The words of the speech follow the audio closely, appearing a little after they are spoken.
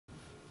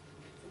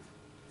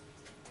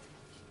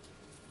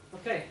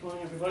Okay,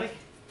 morning everybody.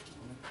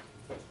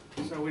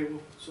 So we were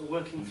sort of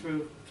working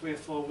through 3 or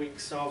 4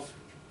 weeks of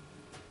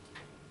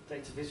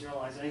data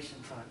visualization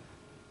type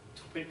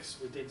topics.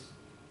 We did,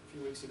 a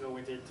few weeks ago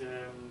we did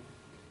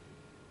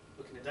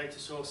looking at data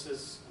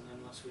sources, and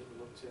then last week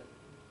we looked at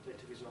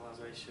data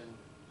visualization,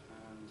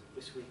 and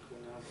this week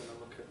we're now going to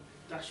look at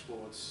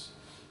dashboards,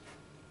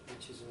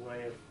 which is a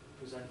way of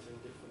presenting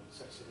different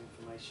sets of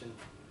information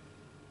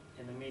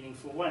in a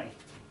meaningful way.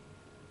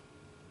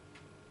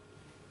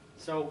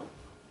 So,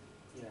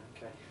 yeah,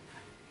 okay.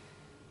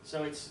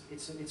 So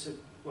it's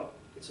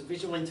a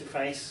visual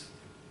interface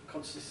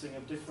consisting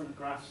of different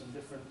graphs and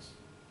different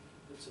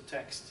bits of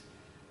text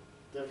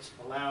that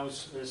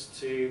allows us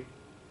to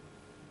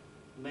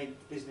make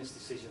business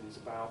decisions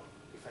about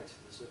the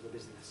effectiveness of the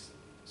business.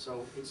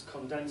 So it's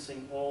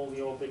condensing all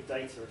your big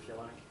data, if you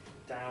like,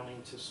 down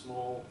into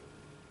small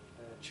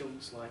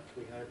chunks, like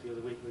we heard the other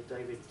week with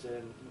David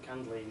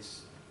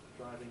McCandley's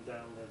driving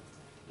down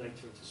the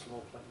data into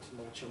small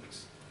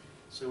chunks,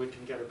 so we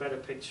can get a better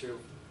picture of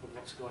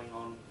what's going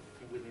on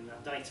within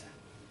that data.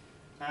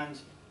 And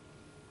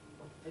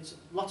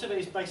a lot of it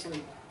is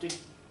basically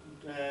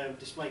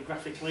displayed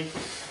graphically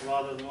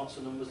rather than lots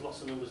of numbers.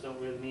 Lots of numbers don't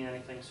really mean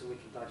anything, so we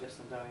can digest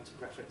them down into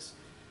graphics,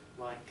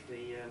 like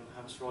the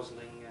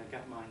Hans-Rosling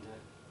Gapminder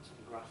sort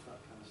of graph,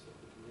 that kind of stuff.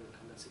 We can really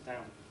condense it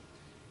down.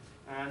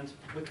 And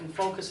we can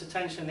focus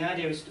attention, the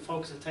idea is to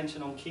focus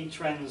attention on key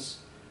trends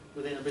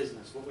within a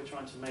business, what we're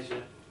trying to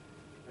measure,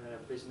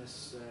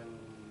 business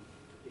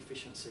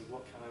efficiency,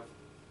 what kind of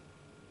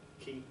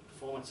key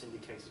performance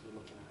indicators we're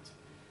looking at.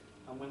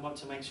 And we want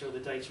to make sure the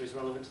data is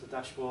relevant to the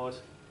dashboard,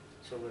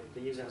 so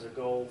the user has a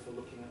goal for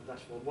looking at the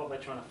dashboard, what they're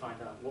trying to find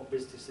out, what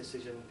business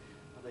decision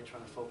are they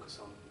trying to focus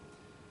on.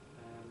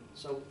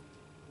 So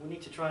we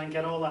need to try and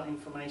get all that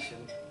information,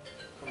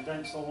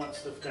 condense all that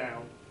stuff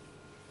down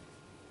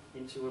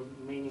into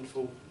a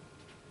meaningful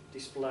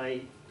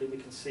display that we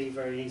can see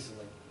very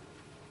easily.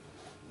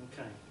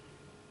 Okay,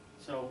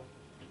 so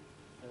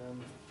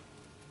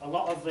a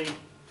lot of the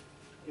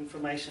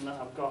information that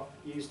I've got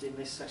used in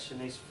this session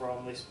is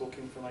from this book,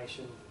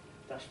 Information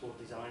Dashboard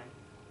Design.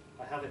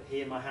 I have it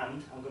here in my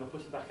hand. I'm going to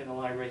put it back in the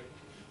library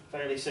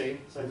fairly soon,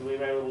 so it'll be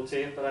available to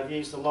you, but I've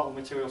used a lot of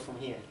material from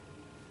here.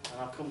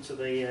 And I'll come to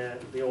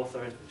the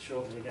author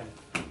shortly again.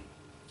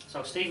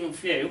 So Stephen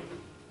Few,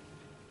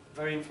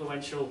 very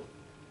influential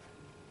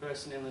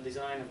person in the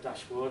design of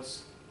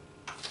dashboards.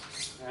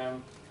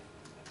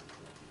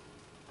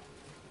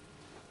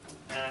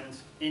 And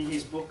in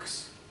his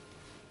books,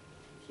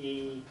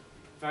 he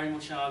very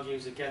much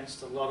argues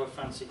against a lot of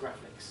fancy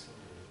graphics.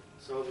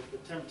 So the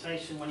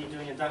temptation when you're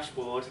doing a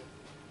dashboard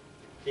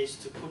is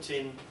to put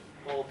in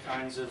all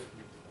kinds of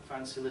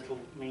fancy little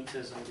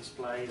meters and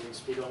displays and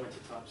speedometer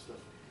type stuff,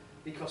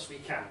 because we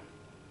can.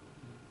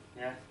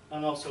 Yeah?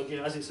 And also, you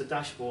know, as it's a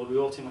dashboard, we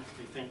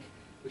automatically think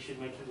we should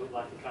make it look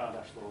like a car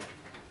dashboard.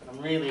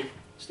 And really,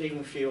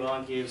 Stephen Few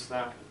argues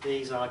that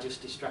these are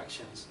just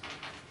distractions.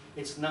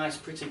 It's nice,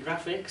 pretty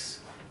graphics,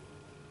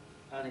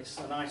 and it's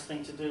a nice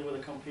thing to do with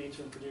a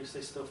computer and produce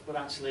this stuff, but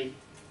actually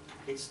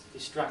it's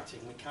distracting.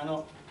 We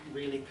cannot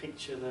really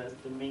picture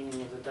the meaning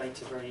of the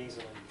data very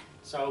easily.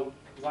 So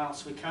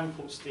whilst we can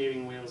put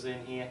steering wheels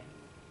in here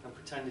and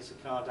pretend it's a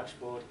car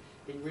dashboard,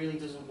 it really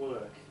doesn't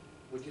work.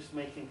 We're just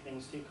making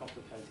things too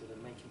complicated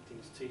and making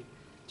things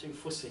too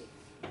fussy.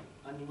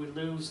 And we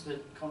lose the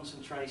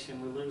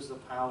concentration, we lose the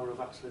power of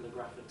actually the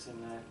graphics in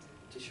there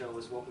to show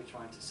us what we're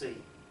trying to see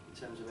in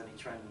terms of any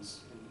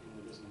trends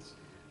in the business.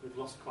 We've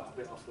lost quite a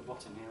bit off the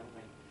bottom here, haven't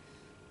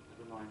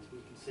we? Never mind, you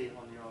can see it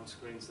on your own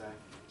screens there.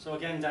 So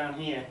again, down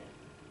here,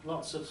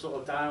 lots of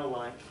sort of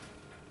dial-like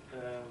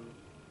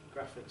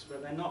graphics,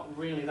 but they're not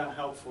really that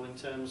helpful in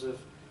terms of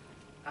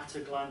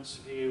at-a-glance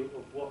view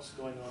of what's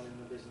going on in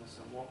the business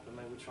and what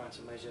we're trying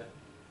to measure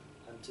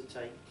and to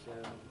take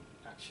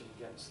action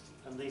against.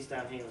 And these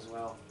down here as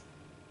well,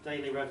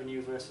 daily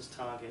revenue versus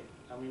target.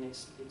 I mean,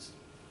 it's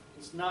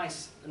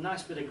nice, a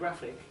nice bit of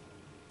graphic,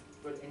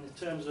 but in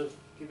terms of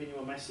giving you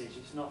a message,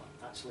 it's not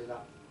actually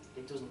that,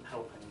 it doesn't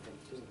help anything,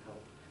 it doesn't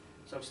help.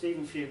 So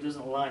Stephen Few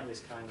doesn't like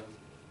this kind of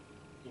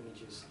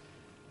images.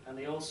 And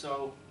he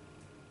also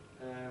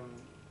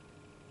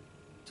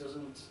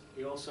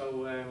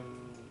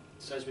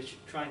says we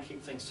should try and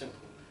keep things simple.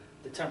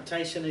 The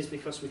temptation is,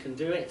 because we can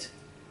do it,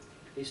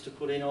 is to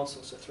put in all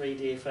sorts of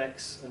 3D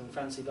effects and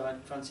fancy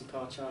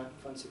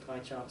pie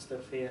chart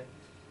stuff here.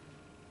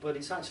 But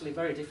it's actually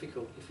very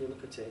difficult, if you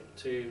look at it,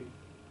 to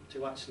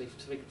actually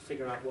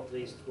figure out what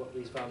these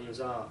values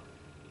are,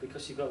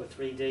 because you've got the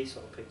 3D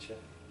sort of picture.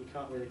 You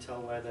can't really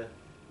tell where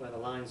the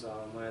lines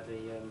are and where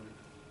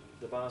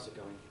the bars are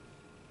going.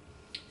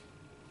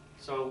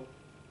 So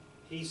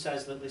he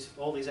says that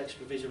all these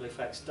extra visual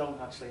effects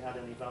don't actually add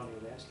any value.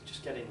 They actually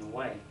just get in the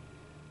way,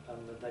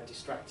 and that they're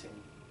distracting.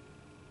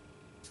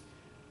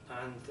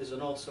 And there's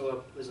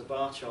a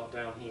bar chart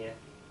down here.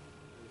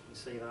 You can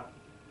see that.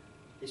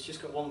 It's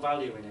just got one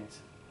value in it,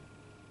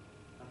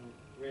 and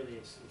really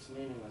it's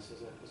meaningless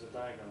as a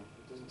diagram.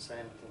 It doesn't say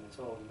anything at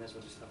all. You may as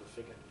well just have a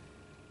figure.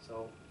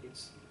 So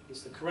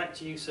it's the correct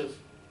use of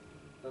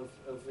of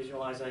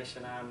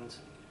visualization and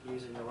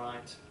using the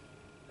right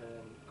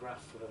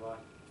graph for the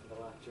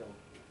right job.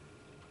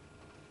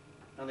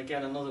 And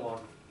again, another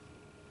one.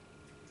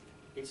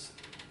 It's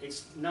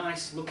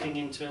nice looking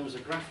in terms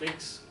of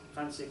graphics,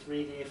 fancy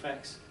 3D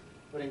effects,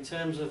 but in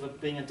terms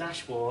of being a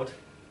dashboard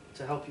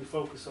to help you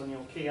focus on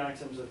your key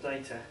items of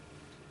data,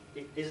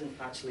 it isn't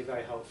actually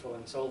very helpful,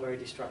 and it's all very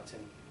distracting.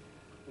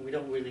 And we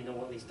don't really know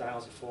what these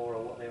dials are for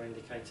or what they're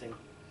indicating,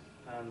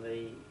 and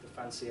the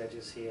fancy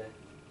edges here,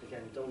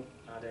 again, don't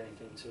add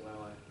anything to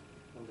our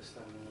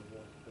understanding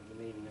of the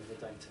meaning of the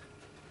data.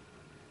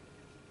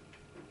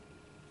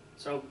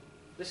 So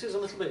this is a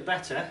little bit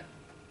better,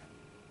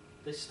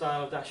 this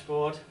style of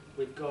dashboard.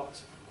 We've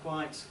got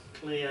quite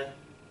clear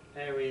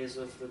areas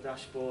of the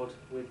dashboard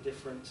with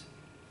different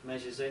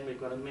measures in. We've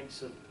got a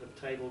mix of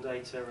table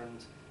data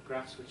and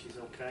graphs, which is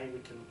okay.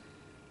 We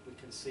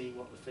can see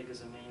what the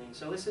figures are meaning.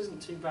 So this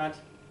isn't too bad.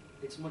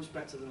 It's much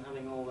better than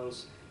having all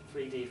those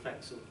 3D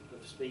effects of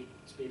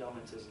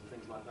speedometers and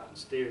things like that, and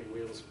steering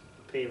wheels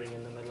appearing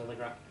in the middle of the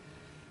graph.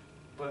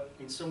 But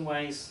in some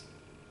ways,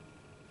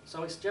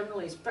 so it's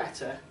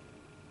better,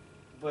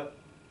 but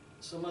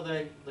some of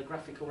the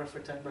graphical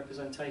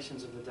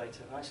representations of the data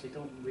actually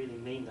don't really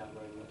mean that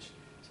very much.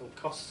 So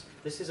costs,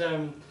 this is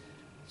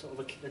sort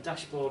of a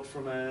dashboard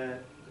from a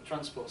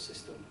transport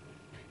system,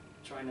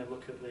 trying to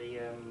look at the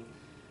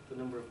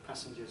number of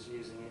passengers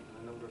using it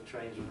and the number of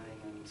trains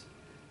running, and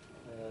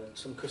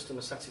some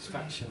customer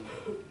satisfaction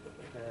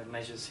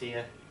measures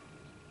here,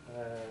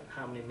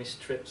 how many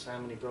missed trips, how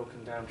many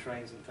broken down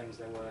trains and things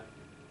there were.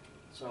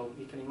 So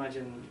you can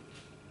imagine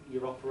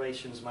your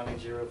operations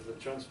manager of the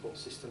transport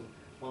system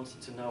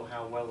wanted to know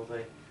how well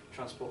the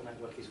transport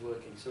network is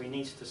working. So he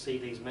needs to see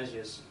these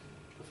measures,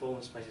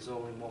 performance measures,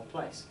 all in one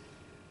place.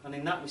 And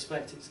in that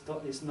respect,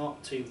 it's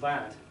not too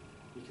bad.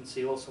 You can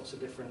see all sorts of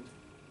different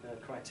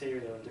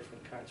criteria and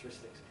different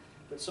characteristics.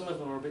 But some of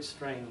them are a bit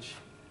strange.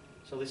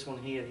 So this one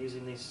here,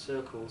 using these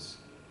circles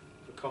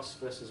for costs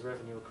versus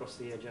revenue across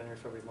the year, January,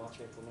 February, March,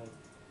 April, May.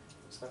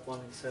 It's that one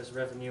that says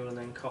revenue and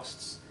then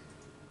costs.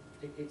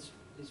 It's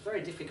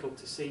very difficult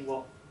to see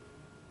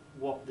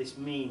what this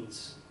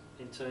means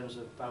in terms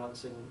of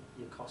balancing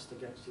your cost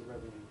against your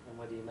revenue and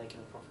whether you're making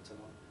a profit or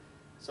not.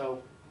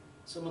 So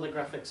some of the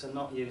graphics are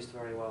not used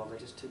very well. They're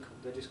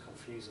just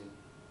confusing.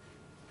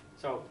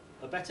 So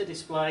a better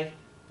display,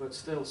 but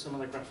still some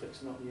of the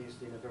graphics not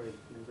used in a very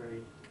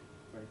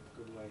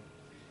good way.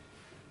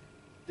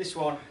 This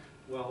one,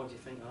 well, what do you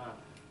think of that?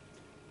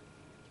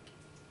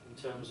 In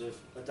terms of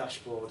a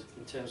dashboard,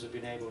 in terms of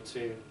being able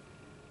to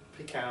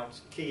pick out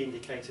key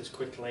indicators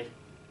quickly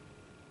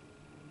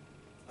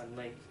and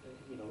make,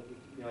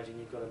 imagine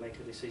you've got to make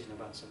a decision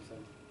about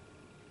something.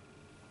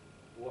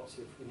 What's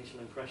your initial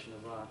impression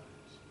of that?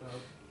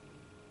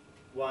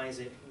 Why is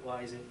it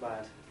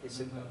bad? I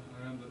don't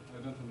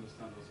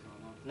understand what's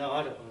going on. No,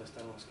 I don't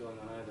understand what's going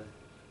on either.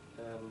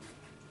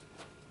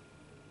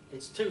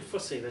 It's too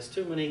fussy. There's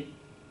too many.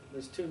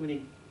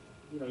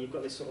 You've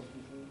got this sort of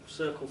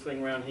circle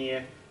thing around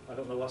here. I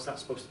don't know what's that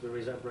supposed to be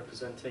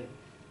representing.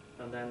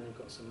 And then you've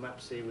got some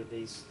maps here with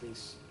these sort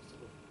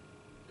of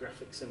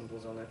graphic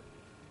symbols on it.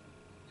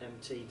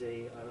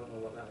 MTD. I don't know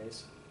what that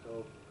is.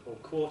 Or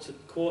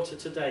quarter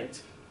to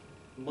date,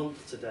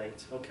 month to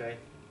date. Okay,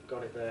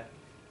 got it there.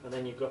 And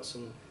then you've got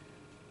some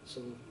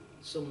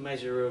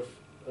measure of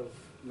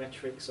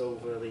metrics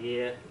over the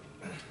year.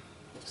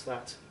 What's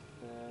that?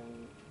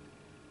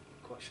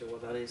 Quite sure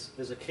what that is.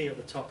 There's a key at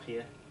the top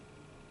here,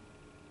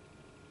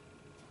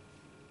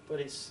 but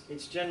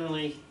it's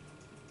generally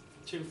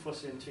too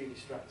fussy and too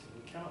distracting.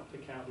 You cannot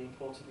pick out the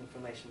important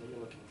information that you're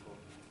looking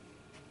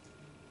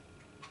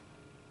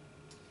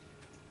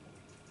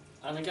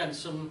for. And again,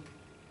 some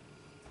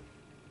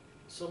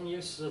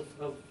uses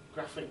of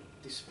graphic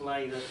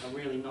display that are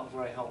really not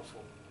very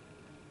helpful.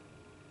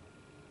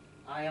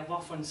 I have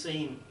often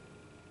seen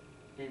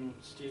in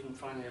student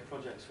final year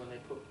projects when they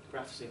put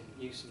graphs in,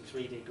 using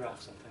 3D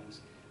graphs and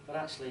things, but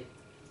actually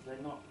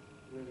they're not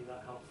really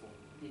that helpful.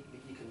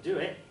 You can do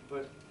it,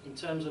 but in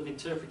terms of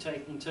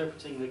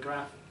interpreting the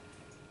graph,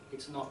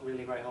 it's not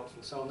really very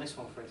helpful. So on this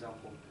one, for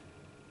example,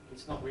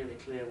 it's not really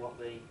clear what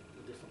the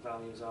different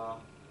values are,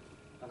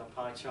 and a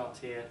pie chart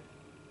here,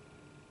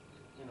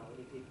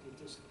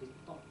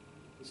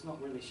 it's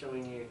not really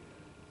showing you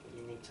what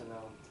you need to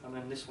know. And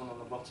then this one on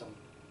the bottom,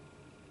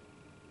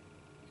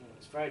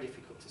 it's very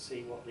difficult to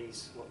see what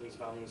these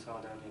values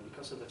are down here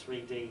because of the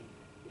 3D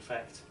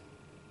effect.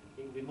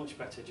 It would be much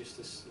better just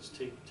as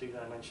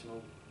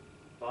two-dimensional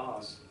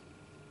bars.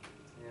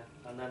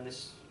 Yeah, and then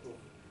this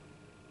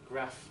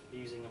graph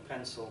using a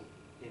pencil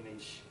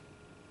image.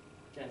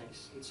 Again,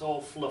 it's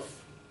all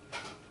fluff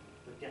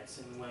that gets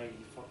in the way.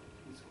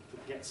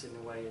 That gets in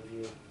the way of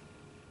you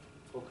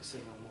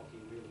focusing on what you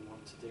really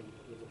want to do,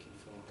 what you're looking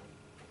for.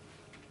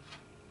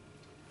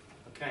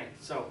 Okay,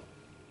 so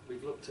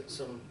we've looked at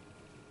some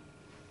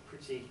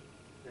pretty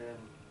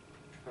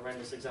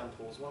horrendous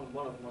examples. One of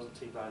them wasn't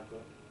too bad,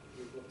 but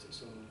we've looked at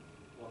some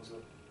ones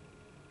that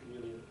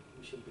really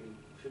we should be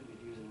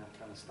using that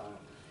kind of style.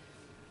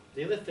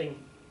 The other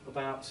thing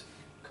about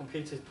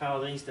computer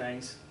power these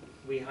days,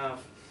 we have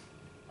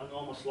an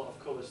enormous lot of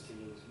colours to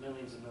use,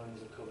 millions and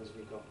millions of colours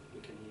we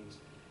can use.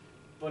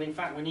 But in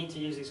fact, we need to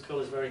use these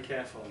colours very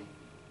carefully.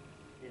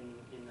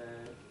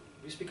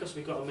 Just because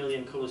we've got a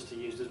million colours to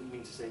use doesn't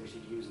mean to say we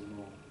should use them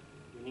all.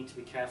 We need to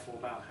be careful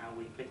about how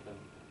we pick them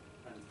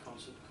and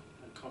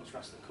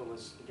contrast the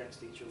colours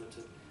against each other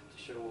to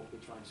show what we're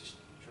trying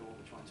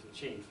to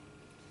achieve.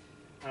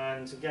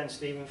 And again,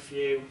 Stephen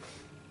Few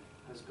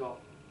has got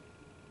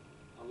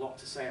a lot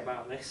to say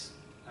about this,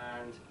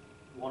 and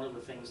one of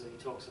the things that he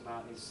talks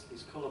about is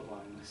colour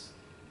blindness,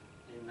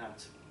 in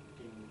that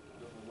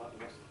I don't know what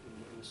the rest,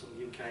 in the sort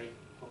of UK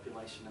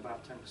population,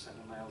 about 10%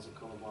 of males are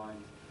colourblind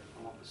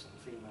and 1%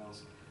 of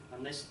females.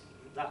 And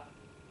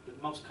the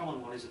most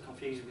common one is a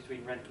confusion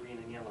between red, green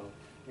and yellow,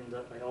 in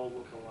that they all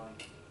look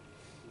alike.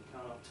 You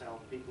cannot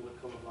tell, people with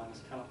colour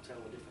blindness cannot tell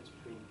the difference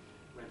between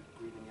red,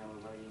 green and yellow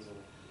very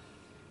easily.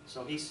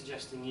 So he's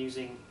suggesting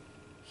using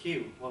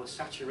hue, well, the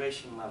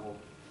saturation level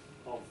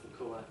of the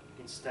colour,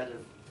 instead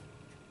of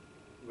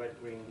red,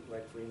 green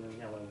and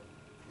yellow.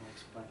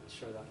 I'll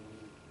show that in a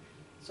minute.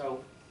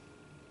 So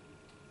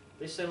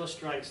this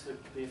illustrates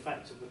the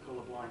effect of the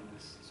colour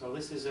blindness. So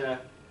this is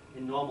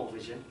in normal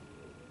vision,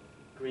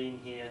 green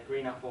here,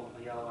 green apple,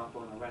 a yellow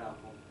apple and a red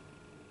apple.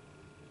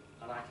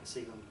 And I can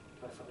see them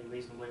perfectly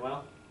reasonably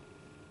well.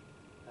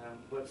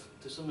 But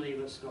to somebody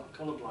that's got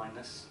colour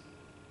blindness,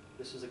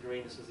 this is the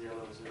green, this is the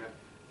yellow, this is the red.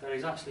 There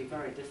is actually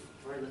very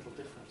little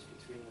difference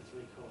between the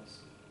three colours.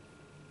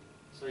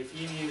 So if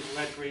you use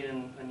red,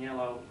 green and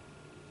yellow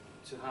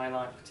to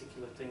highlight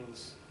particular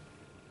things,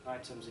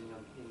 items in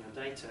your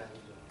data,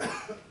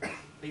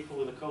 people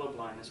with a colour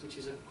blindness, which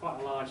is quite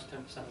a large 10%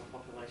 of the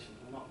population,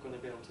 are not going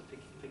to be able to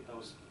pick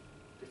those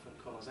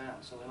different colours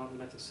out. So they're not going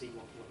to be able to see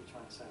what you're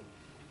trying to say.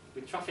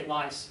 With traffic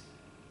lights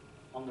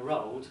on the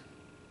road,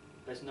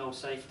 there's no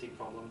safety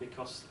problem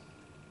because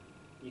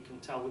you can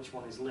tell which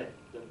one is lit.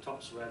 The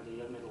top's red, the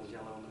middle's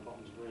yellow and the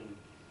bottom's green.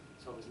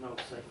 So there's no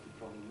safety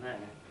problem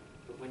there.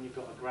 But when you've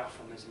got a graph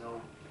and there's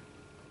no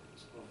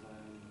sort of,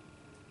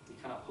 you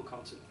cannot hook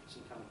onto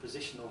some kind of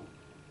positional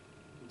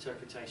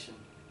interpretation,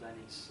 then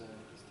it's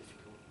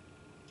difficult.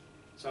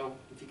 So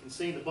if you can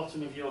see the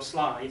bottom of your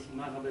slide, you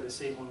might not be able to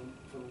see it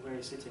from where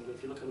you're sitting, but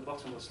if you look at the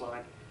bottom of the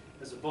slide,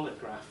 there's a bullet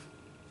graph.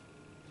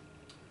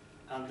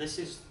 And this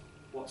is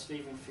what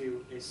Stephen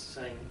Few is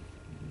saying,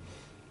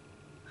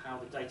 how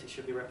the data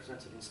should be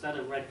represented. Instead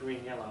of red,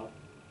 green, yellow,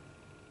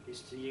 is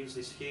to use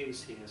these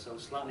hues here, so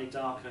slightly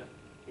darker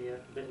here,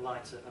 a bit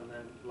lighter, and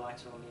then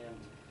lighter on the end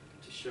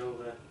to show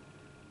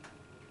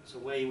so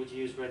where you would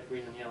use red,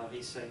 green and yellow,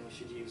 he's saying we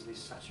should use these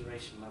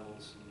saturation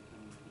levels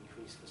and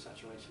increase the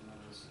saturation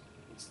levels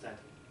instead.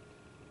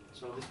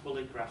 So this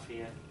bullet graph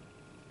here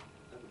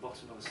at the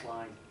bottom of the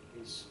slide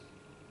is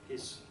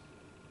his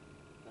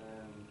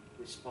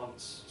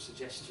response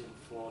suggestion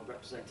for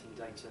representing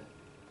data.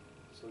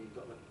 So you've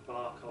got the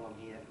bar column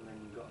here, and then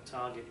you've got a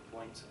target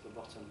point at the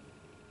bottom,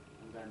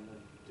 and then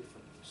the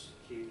different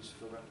hues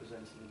for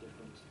representing the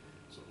different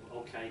sort of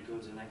okay,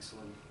 good and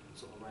excellent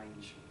sort of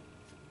range.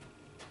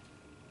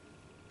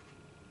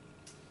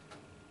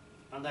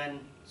 And then,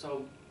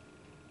 so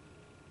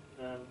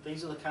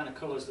these are the kind of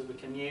colours that we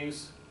can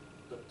use.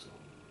 That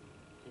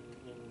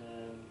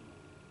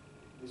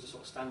these are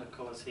sort of standard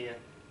colours here,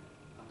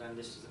 and then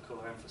this is the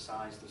colour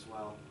emphasised as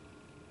well.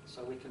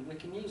 So we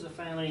can use a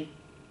fairly,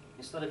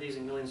 instead of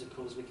using millions of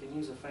colours, we can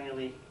use a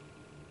fairly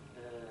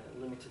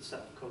limited set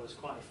of colours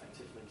quite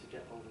effectively to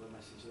get over the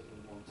message that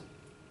we want,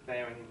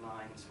 bearing in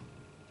mind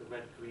the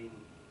red, green,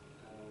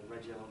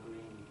 red, yellow,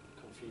 green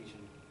confusion.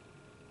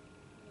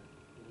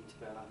 We need to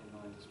bear that in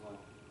mind as well.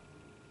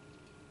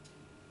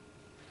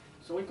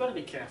 So we've got to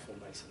be careful,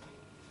 basically.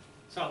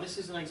 So this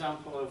is an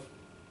example of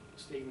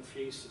Stephen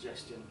Few's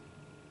suggestion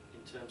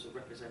in terms of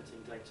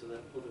representing data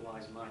that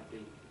otherwise might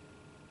be,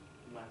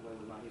 where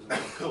we might use a lot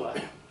of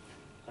colour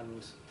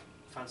and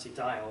fancy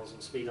dials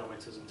and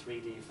speedometers and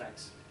 3D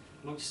effects.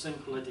 Much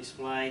simpler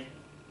display.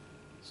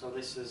 So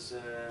this is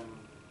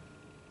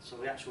so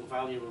the actual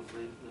value of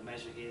the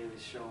measure here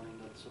is shown in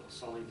the sort of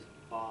solid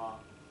bar,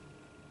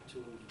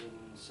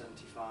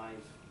 275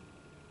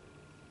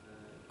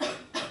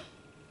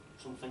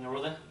 something or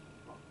other.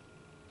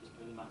 Doesn't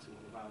really matter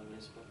what the value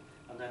is, but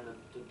and then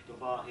the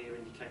bar here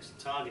indicates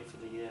the target for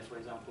the year, for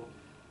example,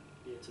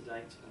 year to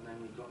date, and then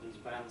we've got these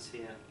bands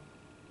here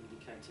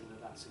indicating that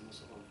that's in the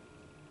sort of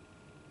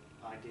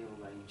ideal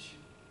range.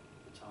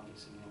 The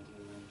target's in the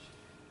ideal range.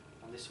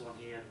 And this one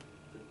here,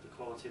 the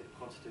quantity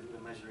that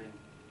we're measuring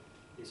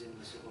is in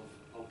the sort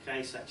of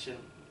OK section,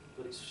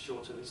 but it's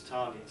short of its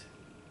target.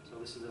 So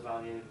this is the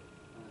value,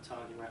 and the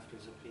target we're after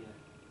is up here.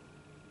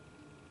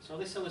 So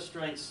this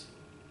illustrates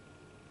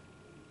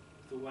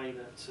the way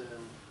that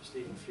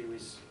Stephen Few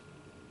is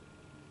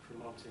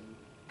promoting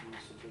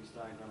use of these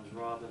diagrams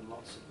rather than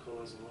lots of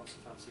colours and lots of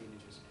fancy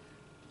images.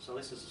 So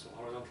this is a sort of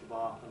horizontal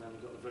bar, and then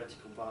we've got the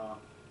vertical bar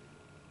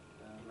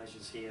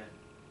measures here,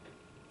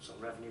 sort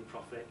of revenue,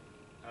 profit,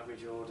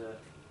 average order.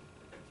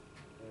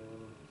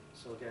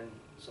 So again,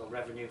 so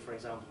revenue, for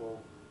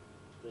example,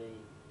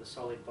 the the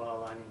solid bar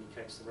line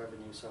indicates the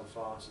revenue so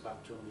far. It's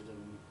about 200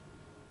 and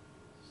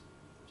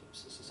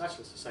it's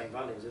actually the same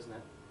values, isn't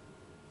it?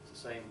 It's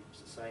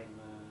the same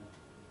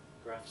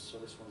graphs. So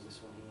this one's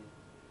this one here.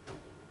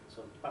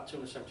 So about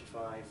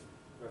 275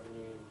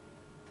 revenue,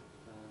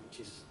 which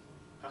is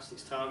past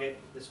its target.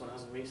 This one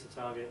hasn't reached the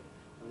target,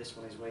 and this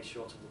one is way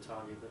short of the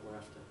target that we're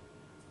after.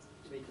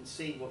 So you can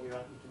see what you're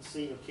at. You can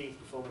see your key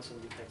performance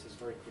indicators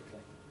very quickly.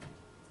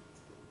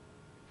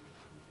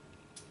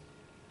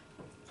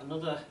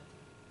 Another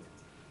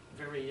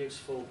very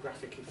useful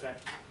graphic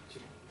effect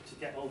to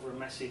get over a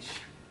message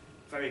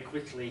very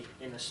quickly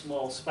in a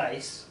small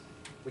space,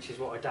 which is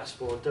what a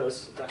dashboard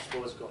does. A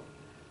dashboard's got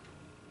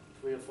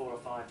 3 or 4 or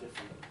 5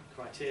 different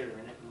criteria in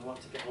it, and we want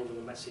to get over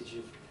the message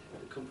of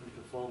the company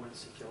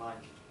performance, if you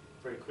like,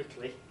 very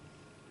quickly.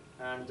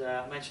 And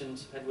I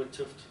mentioned Edward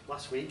Tuft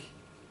last week,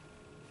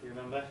 if you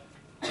remember,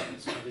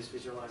 some of his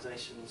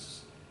visualizations,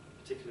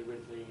 particularly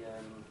with the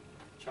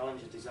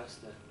Challenger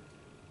disaster,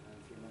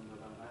 if you remember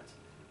about that.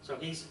 So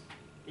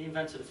he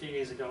invented a few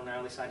years ago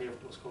now this idea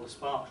of what's called a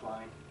spark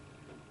line,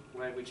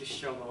 where we just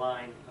show the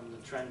line and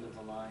the trend of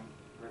the line,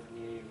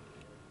 revenue,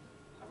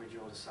 average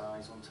order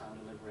size, on-time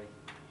delivery.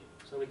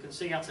 So we can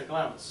see at a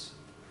glance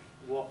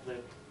what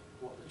the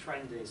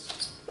trend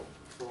is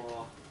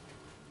for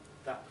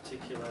that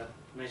particular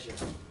measure.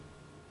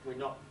 We're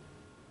not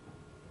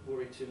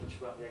worried too much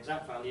about the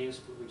exact values,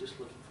 but we're just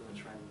looking for the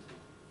trend.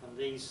 And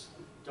these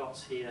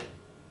dots here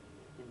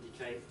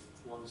indicate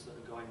ones that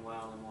are going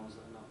well and ones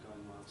that are not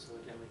going well. So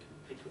again, we can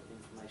pick up the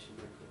information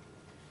very quickly.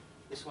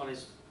 This one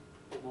is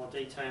a bit more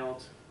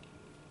detailed.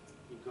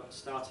 You've got a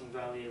starting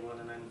value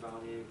and an end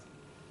value.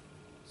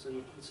 So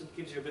it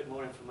gives you a bit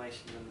more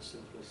information than the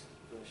simplest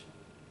version.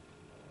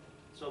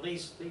 So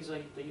these are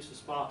the use of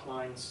spark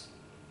lines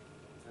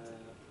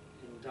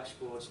in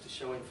dashboards to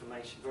show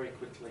information very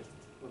quickly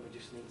when we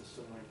just need the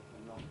summary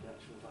and not the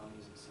actual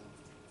values itself.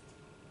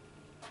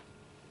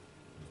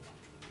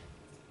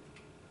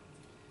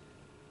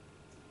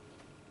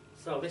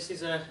 So this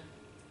is a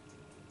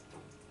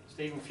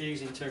Stephen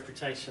Few's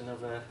interpretation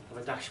of a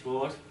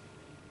dashboard.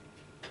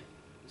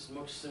 It's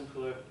much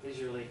simpler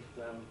visually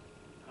than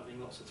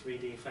having lots of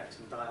 3D effects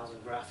and dials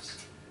and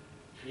graphs.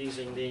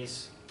 Using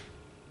these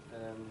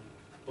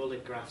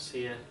bullet graphs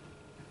here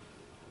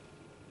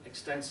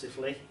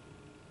extensively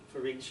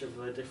for each of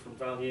the different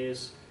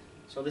values.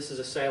 So this is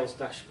a sales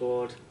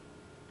dashboard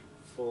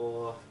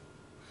for,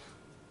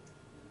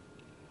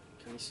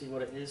 can you see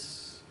what it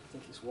is? I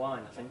think it's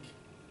wine, I think.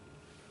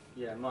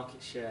 Yeah,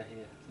 market share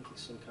here. I think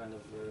it's some kind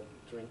of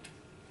drink.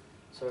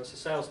 So it's a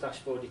sales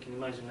dashboard. You can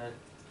imagine a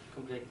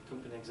company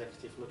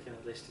executive looking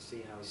at this to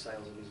see how his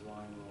sales of his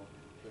wine or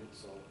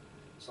drinks or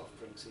soft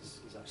drinks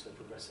is actually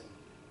progressing.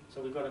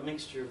 So we've got a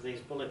mixture of these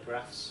bullet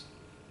graphs,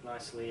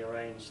 nicely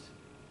arranged,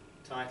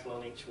 title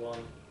on each one,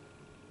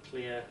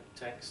 clear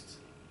text,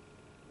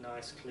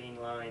 nice clean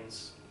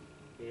lines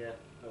here,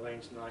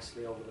 arranged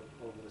nicely over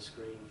the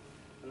screen.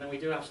 And then we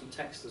do have some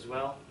text as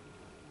well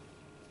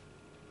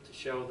to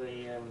show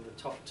the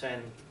top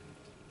 10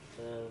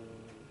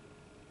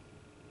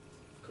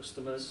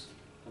 customers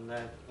and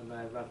their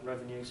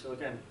revenue. So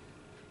again,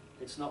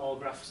 it's not all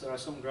graphs. There are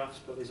some graphs,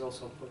 but there's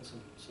also put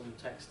some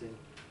text in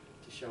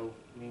to show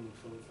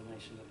meaningful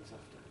information that he's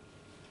after.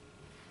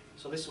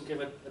 So this will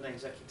give an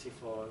executive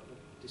or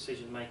a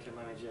decision maker,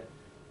 manager,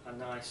 a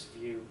nice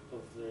view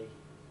of the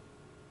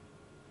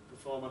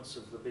performance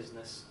of the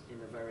business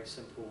in a very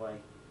simple way,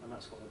 and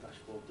that's what the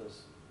dashboard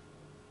does.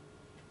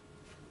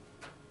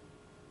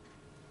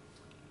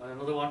 And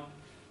another one.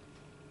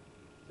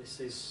 This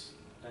is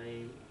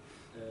a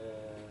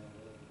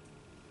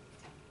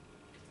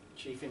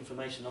Chief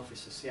Information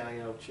Officer,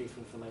 CIO, Chief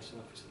Information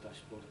Officer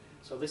dashboard.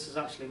 So this is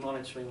actually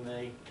monitoring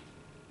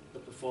the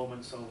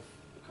performance of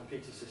the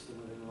computer system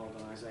within an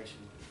organisation,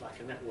 like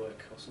a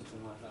network or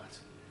something like that.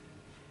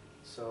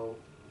 So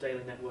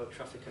daily network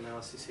traffic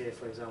analysis here,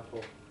 for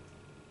example,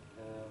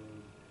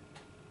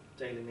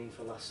 daily need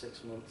for the last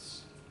 6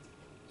 months.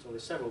 So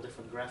there's several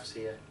different graphs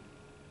here.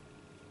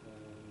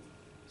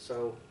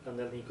 And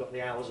then you've got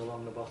the hours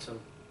along the bottom,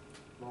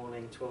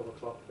 morning, 12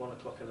 o'clock, 1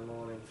 o'clock in the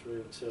morning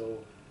through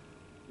till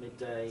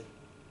midday.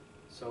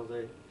 So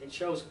it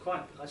shows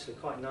quite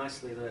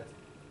nicely the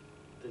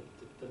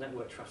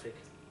network traffic.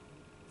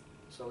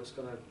 So it's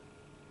going to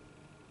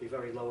be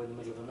very low in the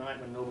middle of the night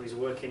when nobody's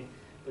working,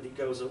 but it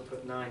goes up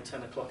at 9,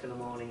 10 o'clock in the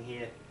morning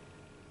here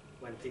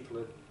when people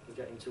are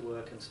getting to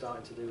work and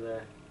starting to do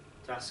their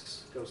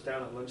tasks, goes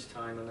down at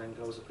lunchtime and then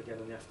goes up again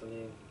in the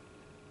afternoon.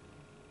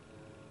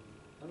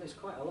 And there's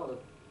quite a lot of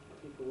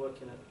people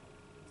working at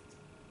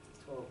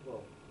 12,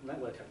 well,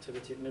 network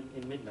activity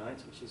in midnight,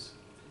 which is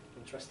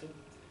interesting.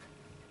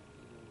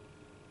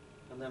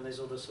 And then there's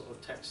other sort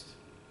of text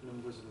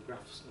numbers and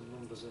graphs and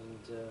numbers and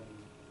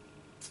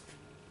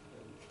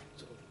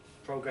sort of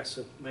progress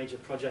of major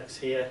projects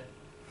here,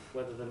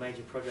 whether the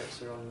major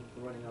projects are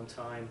running on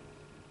time,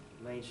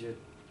 major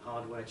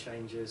hardware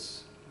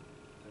changes,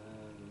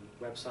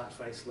 website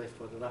facelift,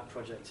 whether that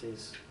project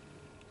is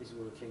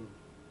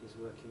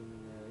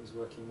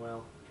working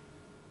well.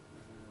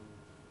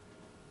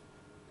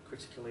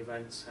 critical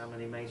events, how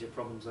many major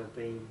problems there have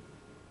been.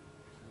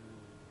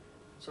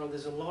 So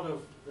there's a lot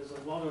of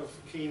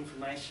key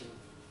information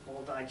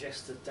all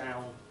digested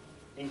down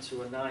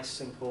into a nice,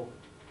 simple,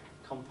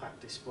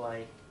 compact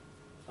display,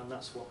 and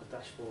that's what the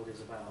dashboard is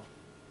about.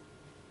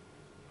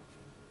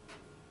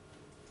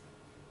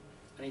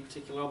 Any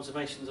particular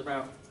observations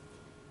about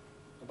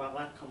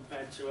that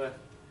compared to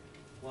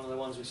one of the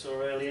ones we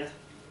saw earlier?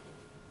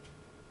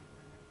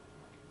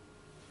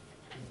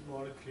 It's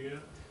more clear.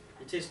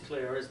 It is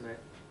clear, isn't it?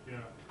 Yeah.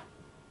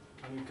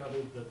 And you can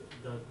read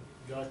the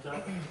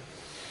data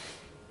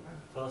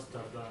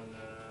faster than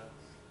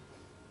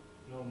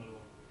normal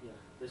one. Yeah.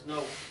 There's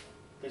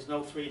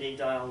no 3D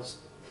dials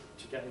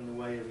to get in the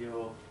way of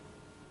your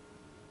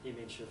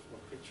image of or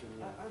picture.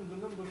 And the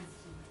number is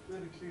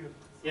very clear.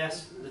 So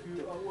Yes. If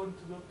you want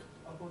to look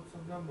about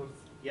some numbers,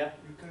 Yeah.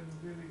 you can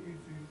very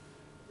easy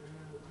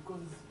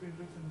because it's been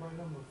written by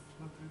numbers,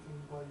 not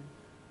written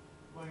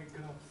by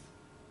graphs.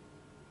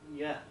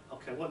 Yeah.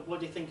 Okay. What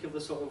do you think of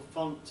the sort of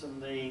font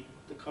and the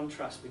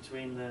contrast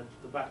between the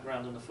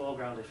background and the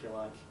foreground, if you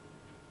like?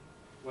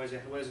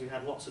 Whereas we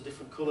had lots of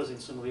different colours in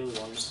some of the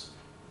other ones.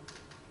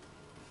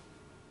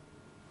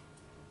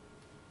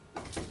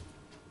 It's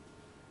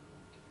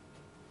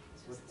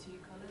just two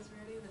colours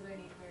really. There's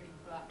only really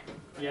black and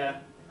grey Yeah.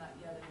 and that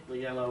yellow. The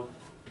yellow,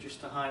 just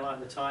to highlight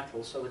the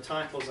titles. So the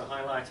titles are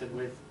highlighted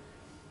with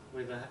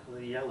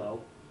the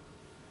yellow.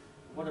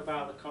 What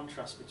about the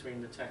contrast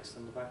between the text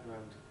and the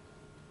background,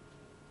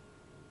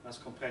 as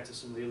compared to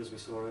some of the others we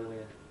saw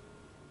earlier?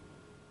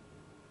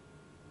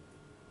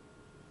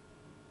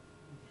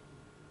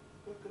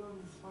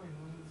 Background is fine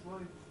when it's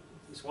white.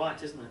 It's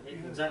white, isn't it?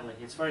 Yeah. Exactly.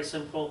 It's very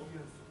simple.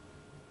 Yes.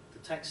 The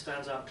text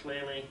stands out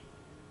clearly.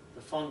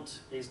 The font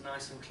is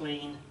nice and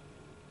clean.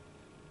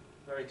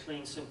 Very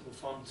clean, simple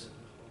font.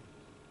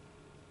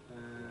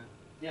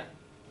 Yeah.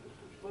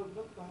 But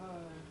the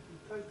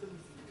title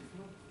is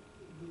not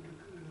the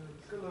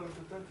color of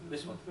the title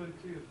This is one? not very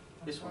clear.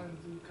 This one?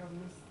 Sometimes you can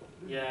miss.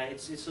 Yeah,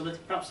 it's a little,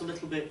 perhaps a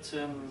little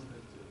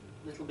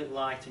bit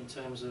light in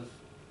terms of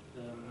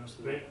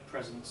sort of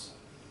presence.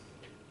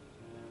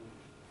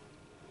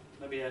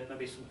 Maybe a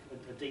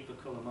deeper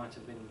colour might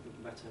have been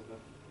better, but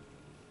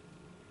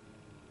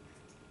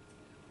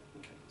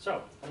okay.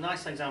 So a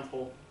nice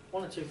example.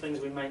 One or two things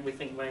we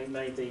think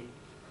may be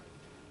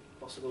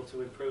possible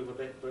to improve a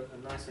bit, but a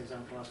nice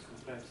example as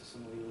compared to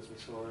some of the others we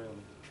saw earlier.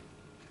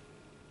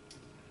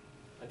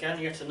 Again,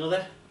 yet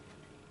another.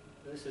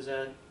 This is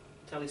a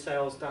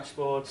telesales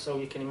dashboard, so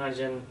you can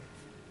imagine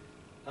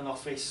an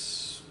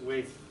office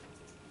with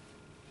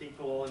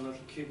people all in little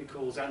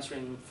cubicles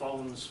answering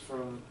phones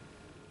from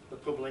the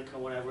public or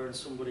whatever, and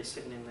somebody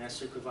sitting in their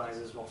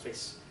supervisor's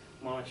office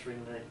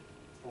monitoring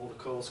all the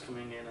calls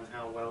coming in and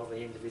how well the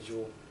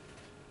individual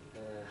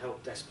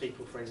help desk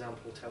people, for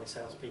example,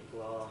 telesales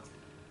people are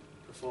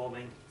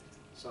performing.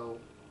 So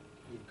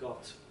you've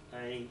got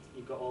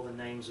all the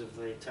names of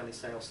the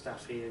telesales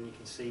staff here, and you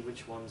can see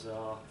which ones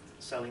are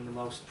selling the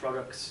most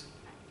products,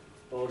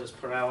 orders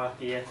per hour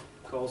here,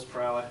 calls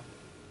per hour.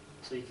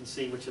 So you can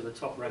see which are the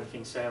top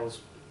ranking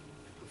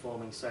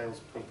performing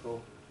sales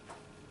people.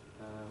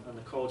 And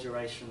the call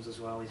durations as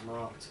well is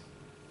marked.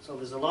 So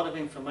there's a lot of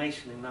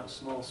information in that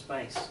small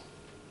space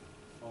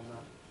on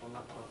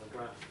that part of the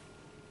graph.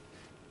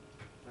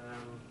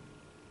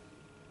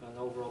 And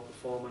overall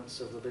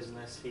performance of the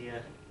business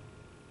here,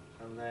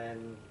 and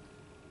then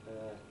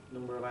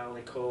number of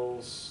hourly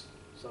calls.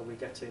 So we're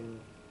getting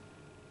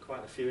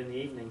quite a few in the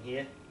evening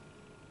here.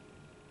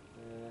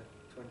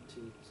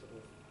 20 sort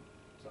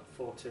of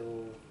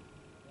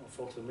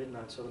 4 till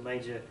midnight. So the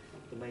major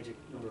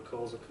number of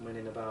calls are coming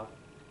in about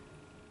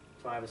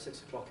 5 or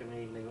 6 o'clock in the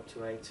evening up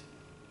to 8.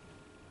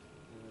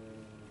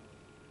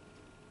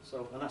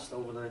 So, and that's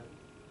over the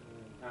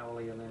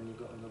hourly, and then you've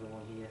got another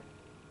one here,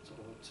 sort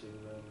of up to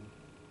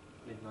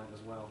midnight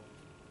as well.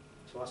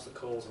 So that's the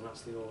calls and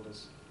that's the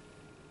orders.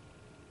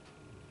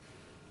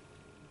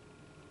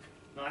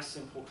 Nice,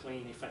 simple,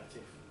 clean,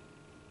 effective.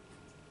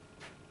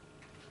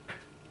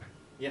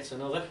 Yet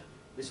another.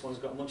 This one's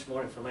got much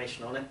more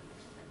information on it.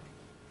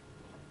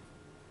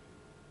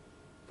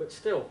 But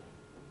still,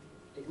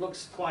 it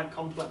looks quite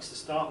complex to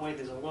start with.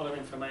 There's a lot of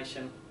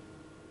information,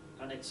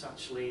 and it's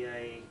actually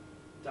a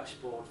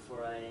dashboard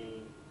for a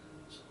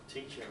sort of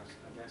teacher,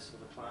 I guess,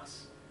 of a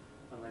class.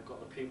 And they've got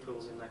the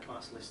pupils in their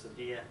class listed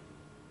here,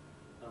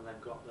 and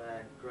they've got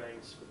their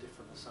grades for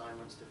different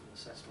assignments, different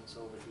assessments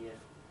over here,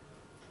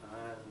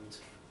 and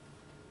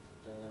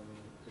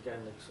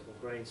again the sort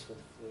of grades for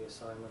the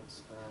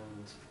assignments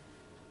and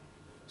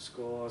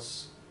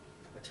scores,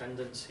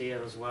 attendance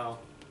here as well.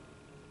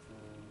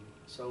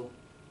 So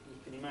you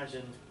can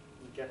imagine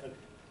you get a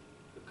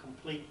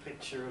complete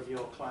picture of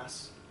your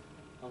class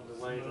on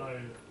the way.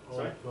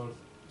 All course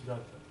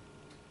data.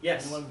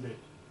 Yes. In one day.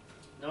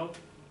 No.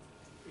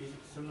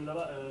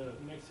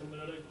 Make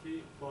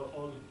similarity for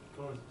all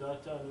course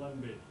data in one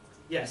day.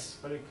 Yes.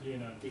 Very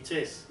clean and It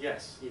is.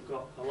 Yes. You've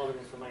got a lot of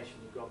information.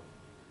 You've got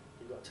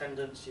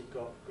attendance. You've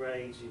got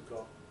grades. You've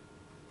got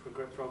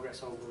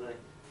progress over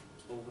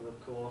the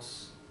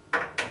course.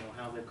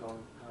 how they've gone,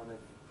 how they've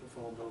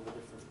performed over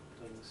different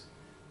things.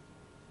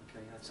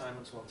 Okay,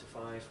 assignments 1 to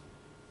 5.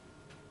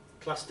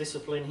 Class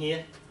discipline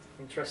here,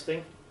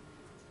 interesting.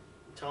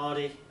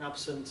 Tardy,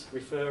 absent,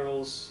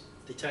 referrals,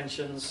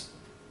 detentions.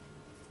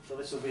 So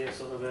this will be a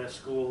sort of a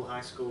school,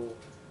 high school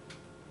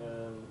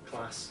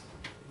class.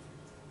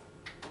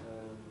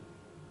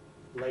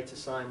 Late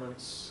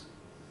assignments.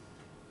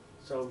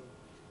 So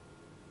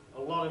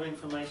a lot of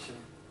information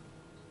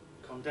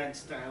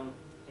condensed down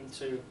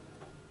into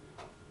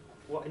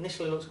what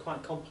initially looks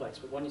quite complex,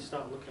 but when you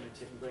start looking at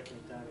it and breaking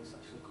it down, it's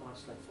actually quite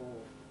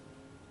straightforward.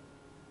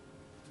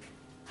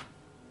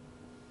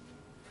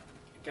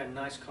 Again,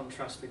 nice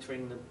contrast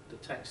between the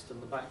text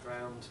and the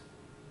background,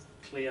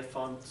 clear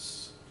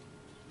fonts,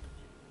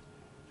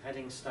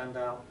 headings stand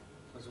out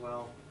as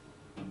well.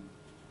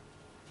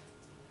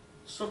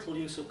 Subtle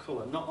use of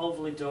colour, not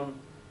overly done,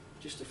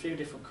 just a few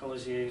different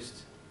colours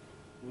used,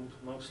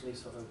 mostly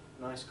sort of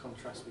nice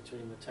contrast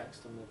between the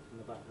text and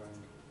the background.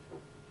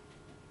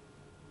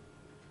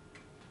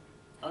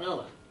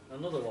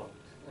 Another one.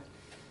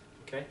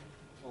 Okay,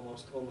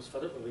 almost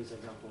fed up with these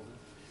examples.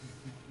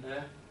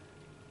 Yeah,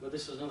 but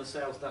this is another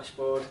sales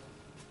dashboard.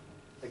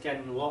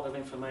 Again, a lot of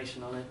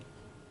information on it.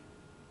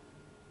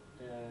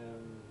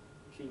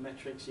 Key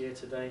metrics year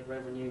to date,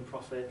 revenue,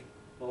 profit,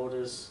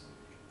 orders,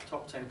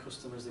 top 10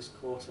 customers this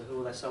quarter,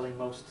 who they're selling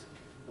most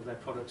of their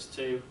products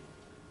to.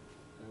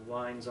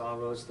 Wines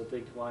are us, the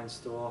big wine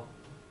store.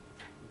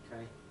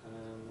 Okay,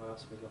 what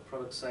else have we got?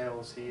 Product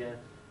sales here,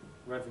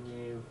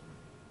 revenue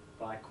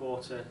by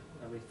quarter,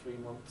 every 3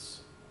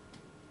 months,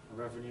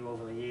 revenue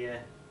over the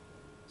year.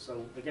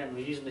 So again,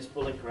 we're using this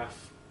bullet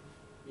graph,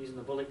 using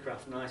the bullet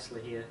graph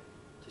nicely here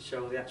to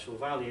show the actual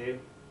value,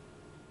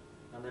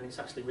 and then it's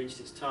actually reached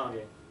its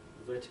target.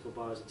 The vertical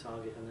bar is a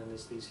target, and then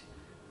there's these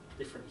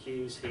different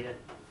hues here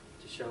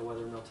to show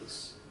whether or not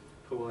it's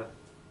poor,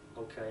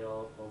 okay,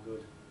 or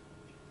good.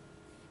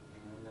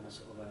 And then a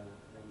sort of a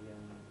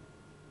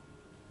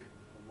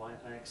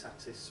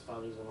x-axis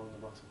values along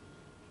the bottom.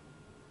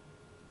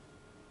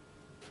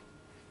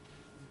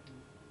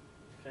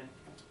 Okay.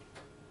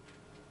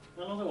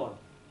 Another one.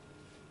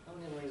 How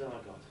many of these have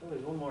I got? Oh,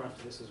 there's one more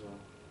after this as well.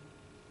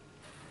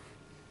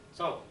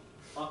 So,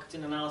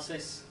 marketing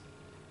analysis.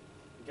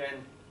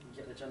 Again, you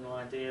get the general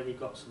idea. We've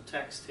got some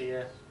text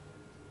here,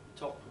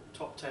 top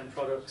 10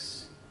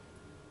 products,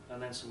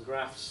 and then some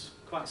graphs.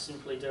 Quite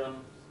simply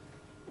done.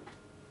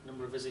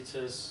 Number of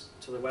visitors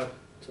to the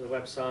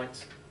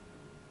website,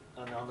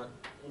 and on an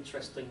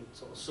interesting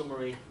sort of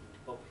summary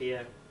up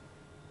here,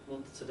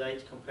 month to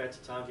date compared to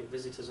target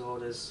visitors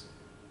orders.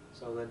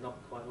 So they're not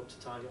quite up to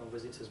target on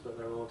visitors, but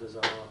their orders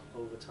are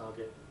over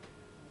target.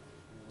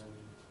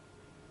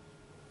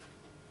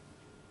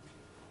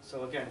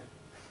 So again,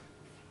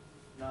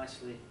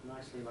 nicely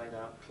laid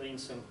out, clean,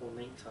 simple,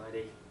 neat,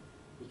 tidy.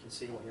 You can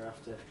see what you're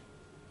after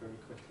very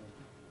quickly.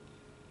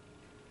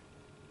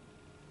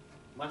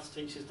 Maths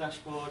teacher's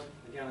dashboard,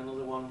 again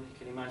another one. You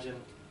can imagine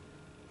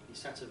your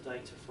set of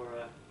data for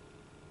a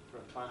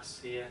class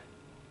here,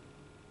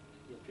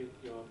 your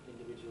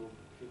individual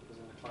pupils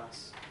in the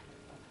class,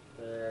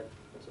 the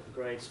sort of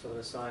grades for the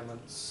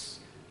assignments,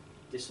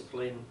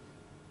 discipline,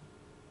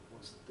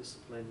 what's the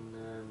discipline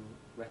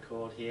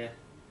record here,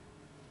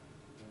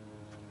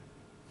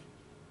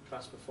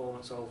 class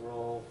performance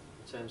overall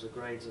in terms of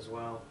grades as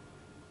well,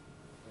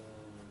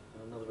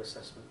 and another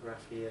assessment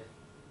graph here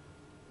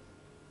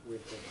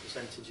with the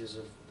percentages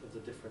of the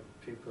different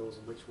pupils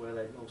and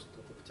where most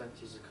of the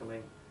percentages are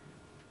coming,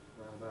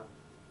 around about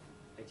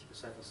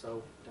 80% or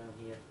so down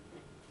here.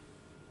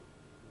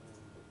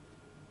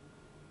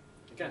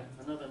 Again,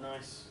 another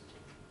nice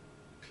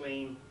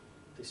clean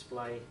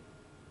display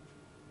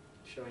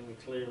showing you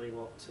clearly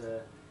what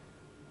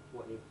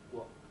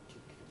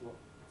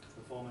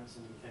performance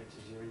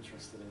indicators you're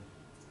interested in.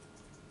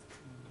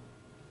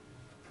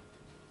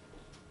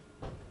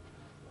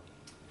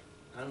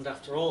 And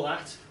after all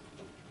that,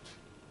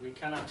 we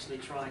can actually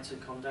try to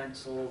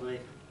condense all the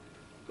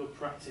good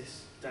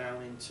practice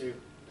down into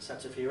a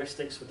set of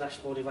heuristics for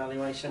dashboard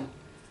evaluation.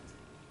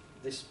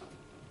 This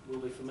will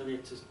be familiar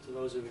to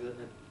those of you that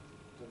have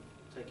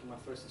taken my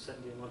first and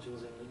second year modules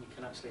in, that you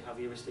can actually have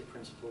heuristic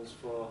principles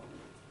for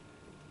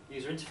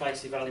user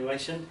interface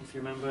evaluation. If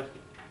you remember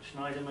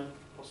Schneiderman,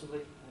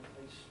 possibly,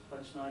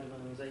 Schneiderman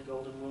and his 8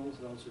 golden rules,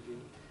 those of you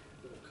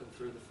that have come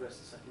through the first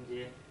and second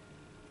year.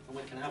 And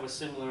we can have a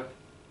similar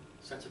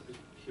set of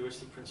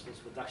heuristic principles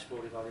for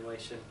dashboard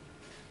evaluation,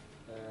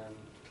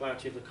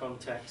 clarity of the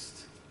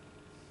context,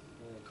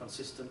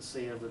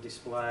 consistency of the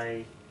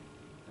display,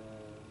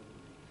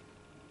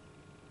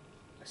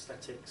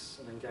 aesthetics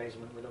and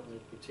engagement. We don't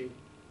need to be too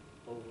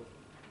over,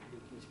 we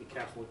need to be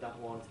careful with that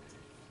one.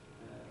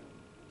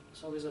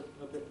 So there's a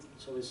bit,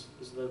 so there's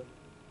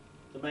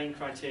the main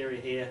criteria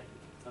here,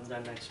 and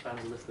then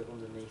expands a little bit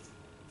underneath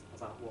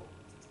about what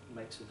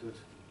makes a good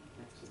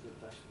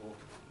dashboard,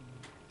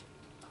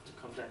 after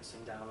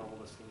condensing down all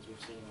those things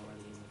we've seen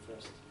already in the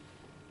first,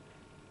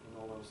 in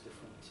all those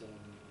different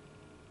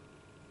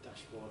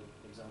dashboard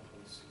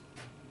examples.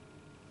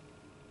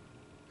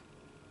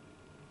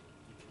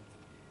 Okay.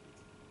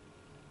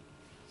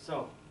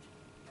 So,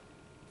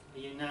 are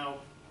you now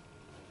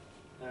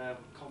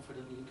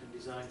confident that you can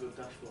design good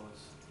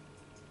dashboards?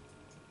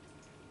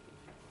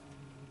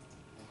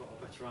 I've got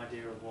a better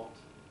idea of what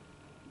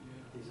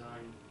Yeah.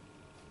 design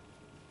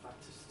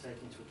factors to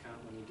take into account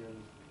when you're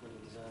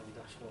designing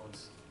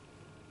dashboards.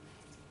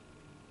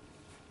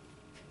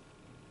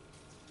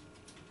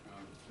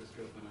 Just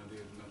got an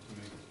idea not to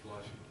make it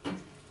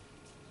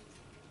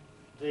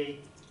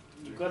flashy.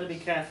 You've got to be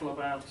careful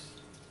about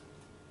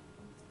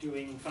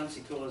doing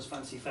fancy colours,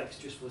 fancy effects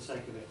just for the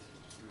sake of it,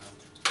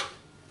 Yeah.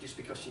 just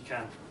because you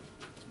can.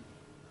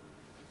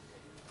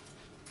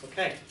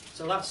 Okay,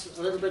 so that's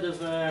a little bit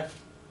of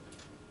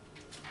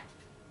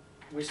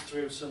whiz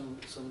through some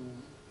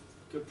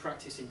good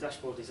practice in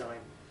dashboard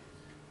design.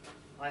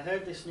 I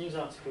heard this news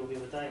article the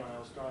other day when I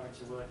was driving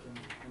to work in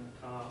the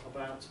car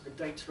about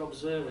data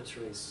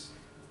observatories.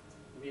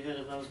 Have you heard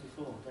of those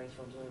before, data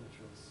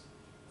observatories?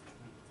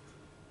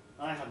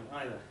 I hadn't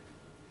either.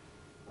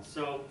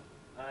 So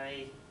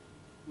I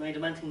made a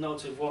mental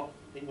note of what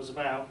it was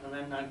about, and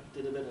then I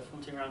did a bit of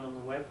hunting around on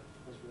the web,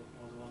 as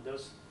one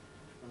does,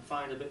 and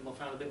found a bit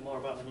more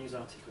about the news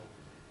article.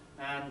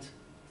 And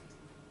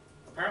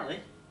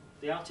apparently,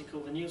 the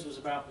news was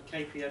about the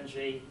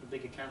KPMG, the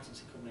big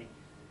accountancy company,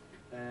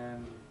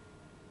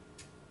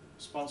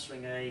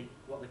 sponsoring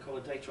what they call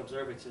a data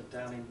observatory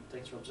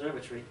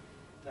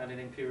down in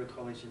Imperial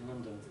College in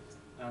London.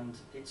 And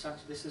it's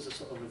actually, this is a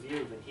sort of a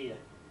view of it here.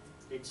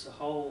 It's a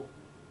whole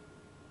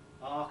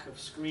arc of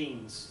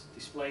screens,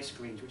 display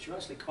screens, which are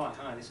actually quite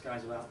high. This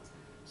guy's about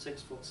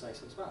 6 foot, say,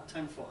 so it's about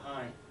 10 foot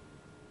high,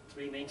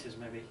 3 meters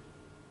maybe,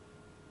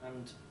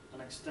 and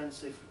an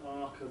extensive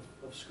arc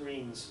of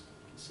screens.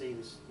 You can see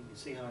this. You can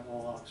see how it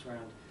all arcs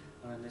around,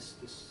 and then this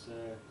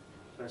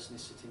person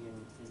is sitting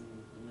in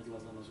the middle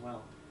of them as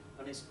well,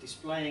 and it's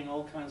displaying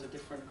all kinds of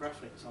different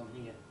graphics on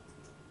here.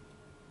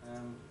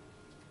 And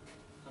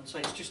so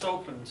it's just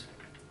opened,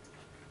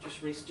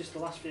 just the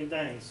last few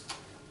days.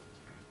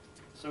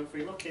 So if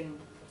we look in,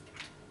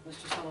 let's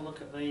just have a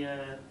look at the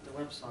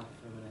website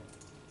for a minute.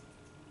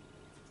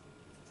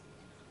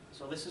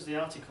 So this is the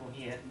article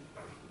here,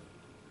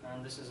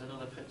 and this is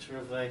another picture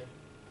of the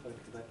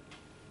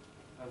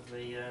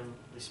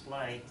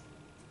display,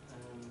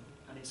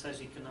 and it says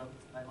you can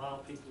allow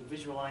people to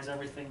visualize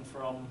everything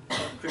from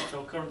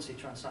cryptocurrency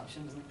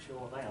transactions. I'm not sure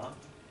what they are.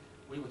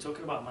 We were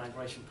talking about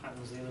migration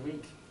patterns the other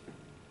week.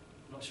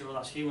 I'm not sure whether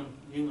that's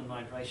human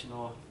migration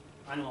or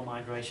animal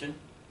migration,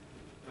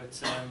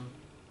 but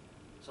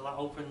so that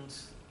opened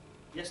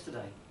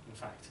yesterday, in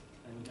fact.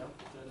 There we go,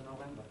 3rd of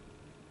November.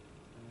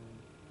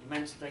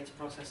 Immense data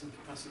processing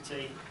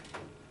capacity,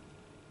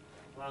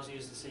 allows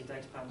users to see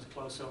data patterns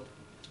close up.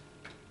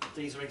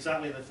 These are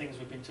exactly the things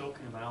we've been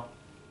talking about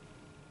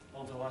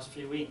over the last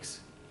few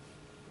weeks.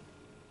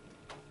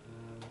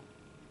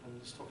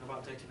 And just talking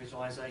about data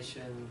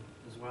visualization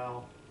as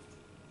well.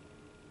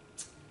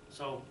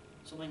 So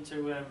something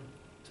to have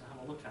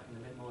a look at in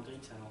a bit more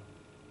detail.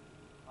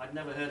 I'd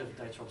never heard of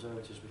data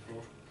observatories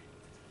before.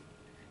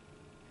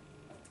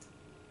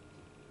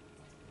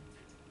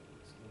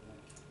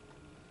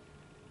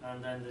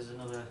 And then there's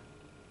another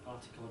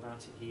article about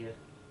it here.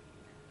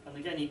 And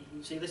again, you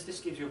see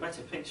this gives you a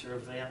better picture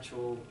of the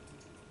actual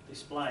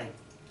display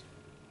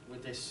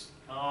with this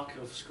arc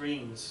of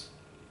screens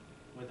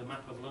with a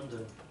map of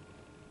London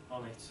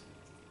on it.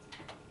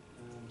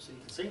 So you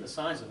can see the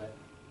size of it,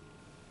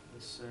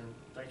 this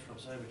data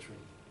observatory.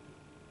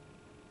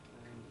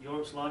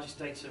 Europe's largest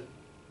data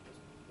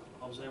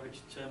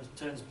observatory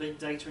turns big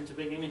data into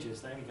big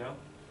images. There we go.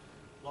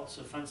 Lots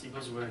of fancy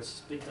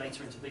buzzwords, big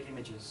data into big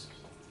images.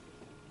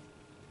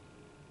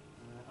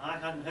 I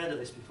hadn't heard of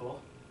this before,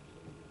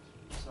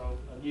 so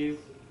an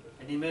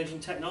emerging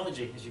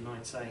technology, as you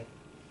might say.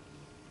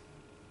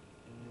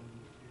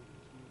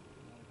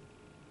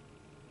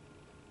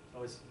 So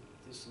there's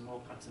some more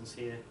patterns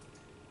here.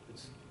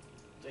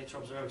 Data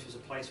observatory is a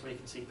place where you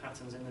can see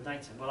patterns in the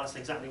data. Well, that's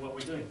exactly what we're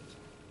doing.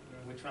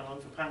 We're trying to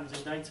look for patterns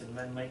in data and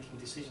then making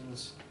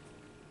decisions,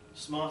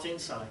 smart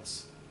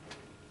insights,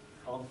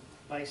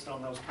 based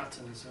on those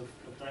patterns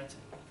of data.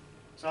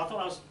 So I thought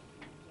that was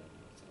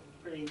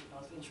pretty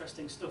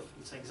interesting stuff.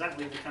 It's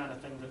exactly the kind of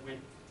thing that we're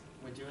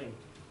doing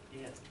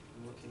here,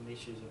 and looking the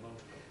issues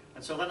involved.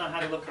 And so then I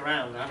had a look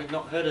around. I had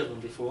not heard of them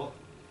before.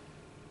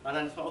 And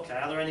then thought, okay,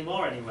 are there any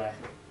more anywhere?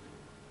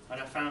 And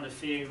I found a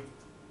few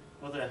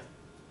other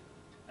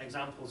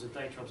examples of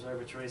data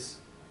observatories.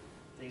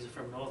 These are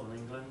from northern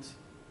England.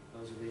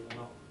 Those of you who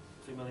are not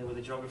familiar with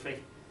the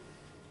geography.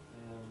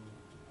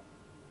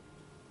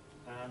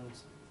 And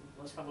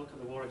let's have a look at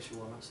the Warwickshire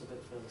one. That's a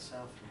bit further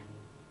south from here.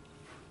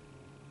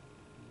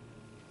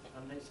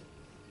 And it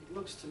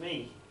looks to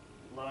me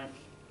like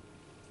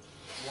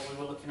what we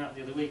were looking at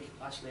the other week,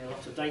 actually a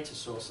lot of data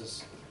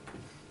sources.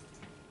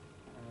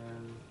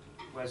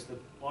 Whereas the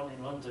one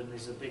in London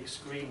is a big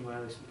screen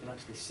where you can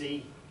actually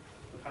see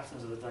the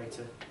patterns of the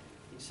data.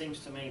 It seems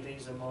to me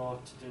these are more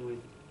to do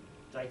with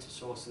data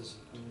sources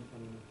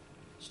and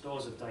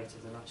stores of data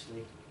than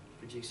actually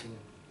producing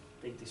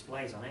big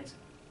displays on it.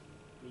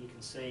 But you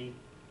can see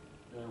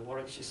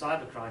Warwickshire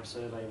Cybercrime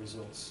Survey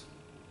results,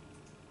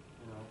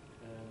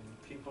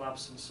 pupil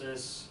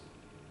absences,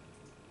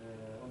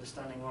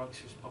 understanding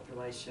Warwickshire's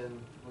population,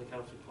 public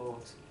health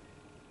report.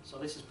 So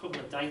this is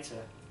public data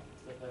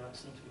that they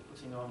seem to be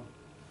putting on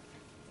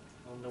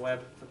the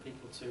web for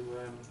people to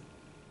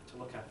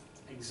look at.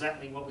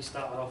 Exactly what we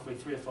started off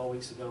with 3 or 4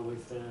 weeks ago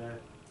with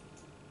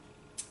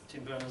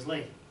Tim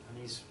Berners-Lee and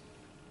his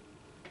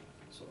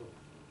sort of,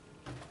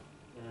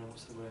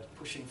 what's the word,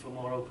 pushing for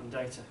more open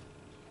data.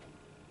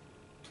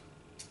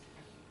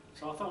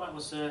 So I thought that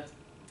was, maybe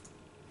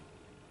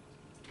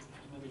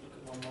look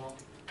at one more.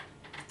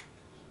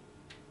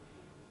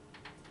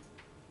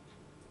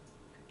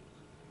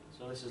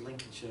 So this is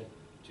Lincolnshire,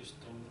 just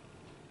on.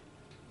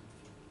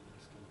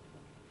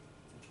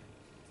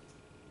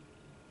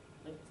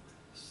 Okay.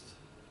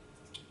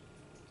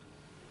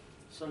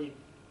 So it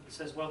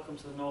says, welcome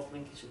to the North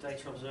Lincolnshire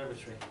Data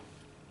Observatory.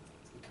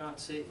 You can't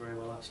see it very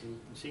well actually, you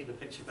can see the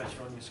picture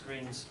better on your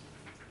screens.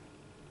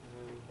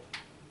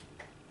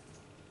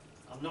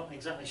 I'm not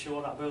exactly sure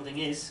what that building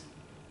is,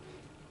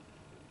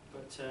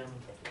 but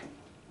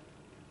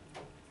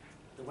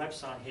the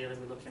website here that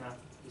we're looking at,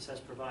 it says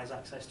provides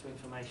access to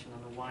information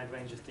on a wide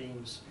range of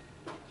themes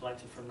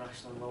collected from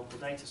national and local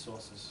data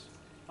sources.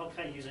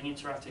 Okay, using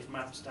interactive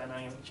maps,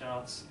 dynamic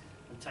charts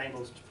and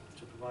tables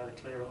to provide a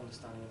clearer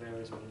understanding of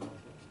areas within North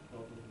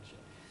Lincolnshire.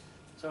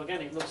 So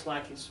again, it looks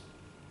like it's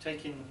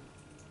taking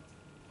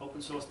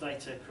open source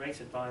data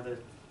created by the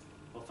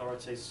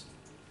authorities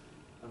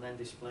and then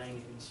displaying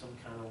it in some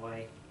kind of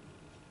way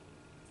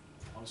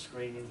on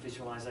screen in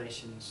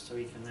visualizations, so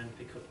you can then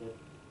pick up the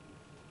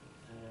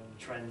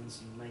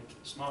trends and make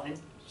smart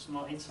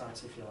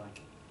insights, if you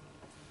like.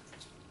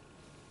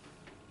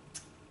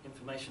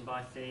 Information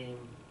by theme,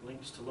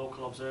 links to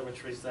local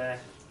observatories there.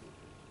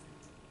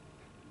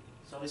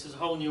 So this is a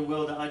whole new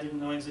world that I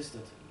didn't know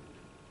existed.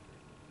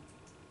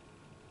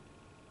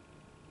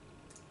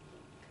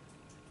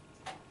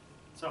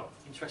 So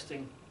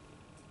interesting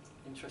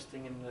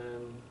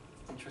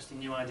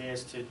new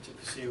ideas to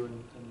pursue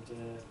and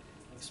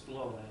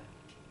explore there.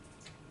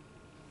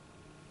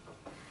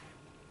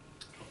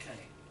 Okay.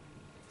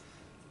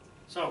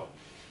 So,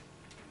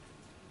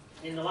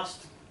 in the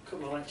last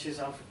couple of lectures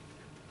I've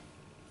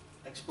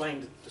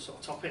explained the sort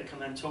of topic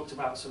and then talked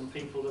about some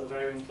people that are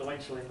very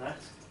influential in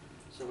that.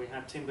 So we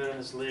had Tim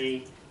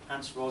Berners-Lee,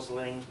 Hans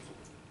Rosling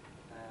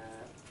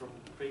from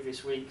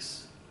previous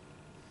weeks,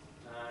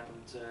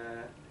 and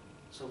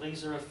so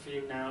these are a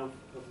few now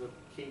of the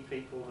key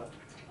people that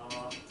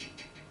are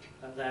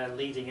at their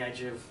leading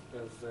edge of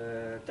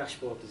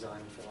dashboard design,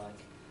 if you like.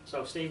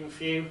 So Stephen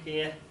Few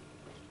here,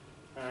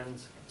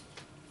 and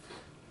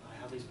I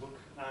have his book,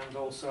 and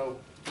also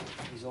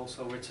he's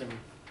also written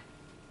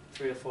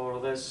 3 or 4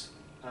 others,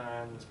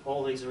 and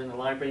all these are in the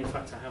library. In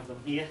fact, I have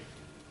them here.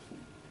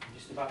 I'm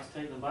just about to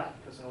take them back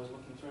because I was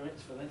looking through it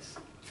for this.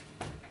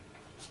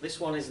 This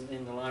one isn't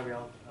in the library.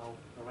 I'll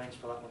arrange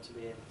for that one to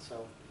be in.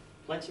 So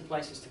plenty of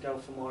places to go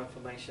for more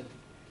information.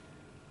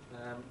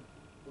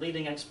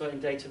 Leading expert in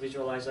data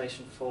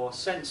visualization for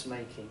sense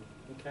making.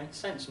 Okay,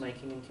 sense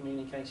making in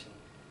communication.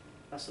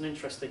 That's an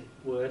interesting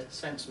word,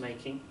 sense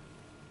making.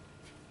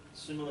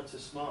 Similar to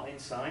smart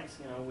insight.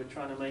 You know, we're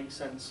trying to make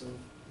sense and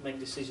make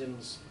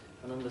decisions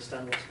and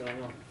understand what's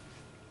going on.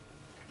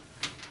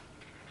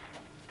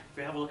 If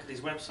we have a look at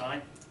his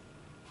website,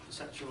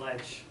 Perceptual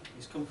Edge,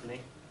 his company,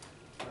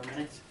 for a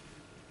minute,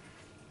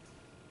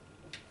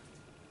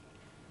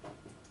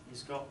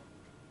 he's got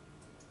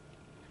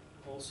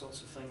all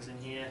sorts of things in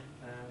here.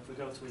 If we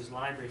go to his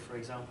library, for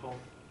example,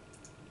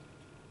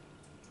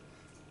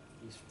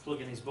 he's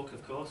plugging his book,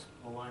 of course,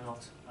 or why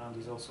not, and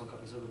he's also got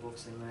his other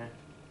books in there.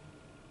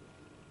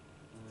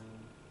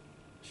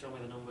 Show me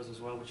the numbers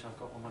as well, which I've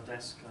got on my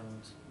desk,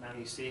 and now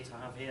you see it, I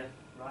have here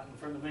right in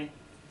front of me.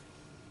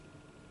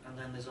 And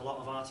then there's a lot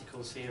of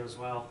articles here as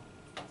well,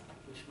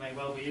 which may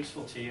well be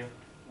useful to you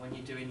when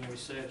you're doing your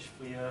research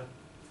for your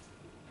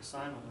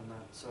assignment and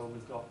that. So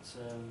we've got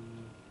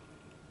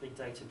Big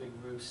Data, Big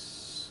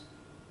Roosts,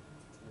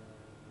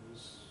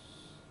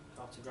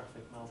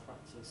 cartographic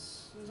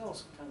malpractice. There's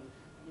also kind of,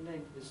 you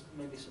know, there's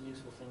maybe some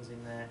useful things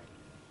in there.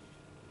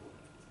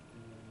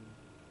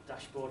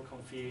 Dashboard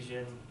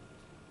confusion,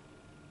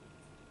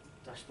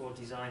 dashboard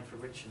design for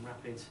rich and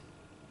rapid,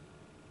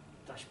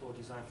 dashboard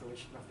design for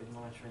rich and rapid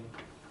monitoring.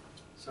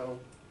 So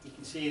you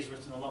can see he's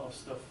written a lot of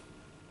stuff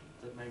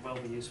that may well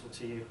be useful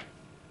to you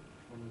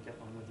when you get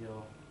on with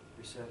your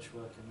research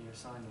work and your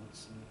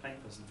assignments and your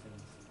papers and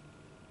things.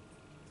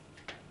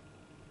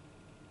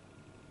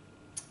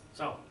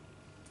 So,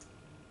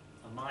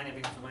 a mine of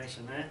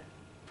information there.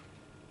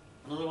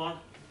 Another one,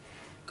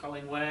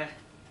 Colin Ware,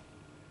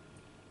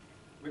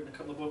 written a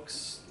couple of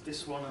books.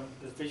 This one,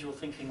 the visual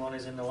thinking one,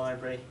 is in the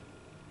library.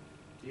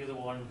 The other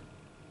one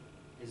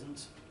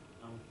isn't.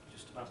 I'm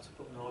just about to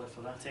put an order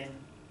for that in.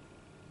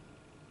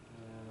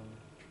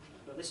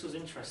 But this was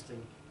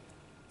interesting.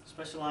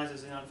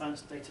 Specialises in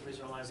advanced data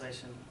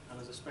visualization and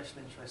has a special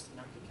interest in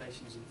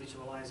applications of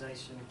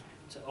visualization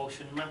to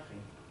ocean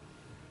mapping.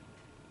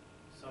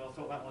 So I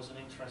thought that was an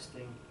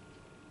interesting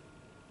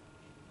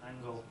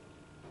angle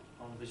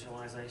on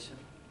visualisation,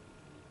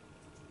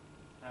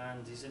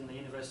 and he's in the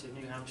University of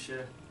New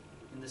Hampshire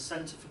in the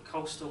Centre for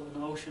Coastal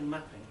and Ocean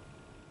Mapping.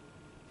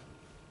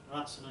 Now,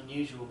 that's an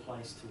unusual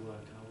place to work,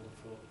 I would have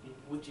thought.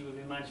 Would you have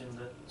imagined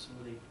that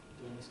somebody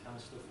doing this kind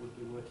of stuff would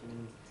be working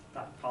in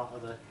that part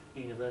of the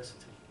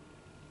university?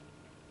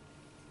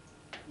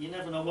 You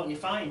never know what you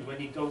find when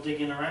you go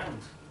digging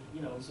around.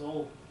 You know, it's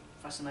all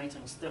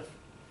fascinating stuff.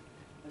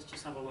 Let's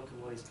just have a look at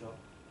what he's got.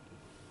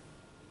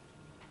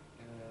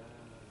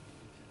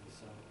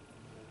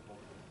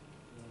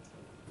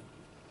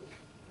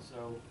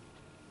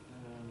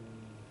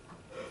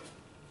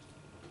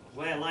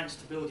 Ware likes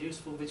to build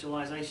useful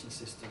visualization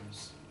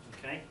systems.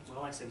 Okay,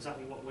 well, that's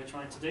exactly what we're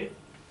trying to do.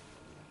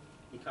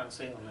 You can't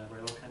see it on there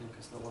very well, can you,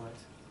 because of the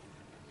light?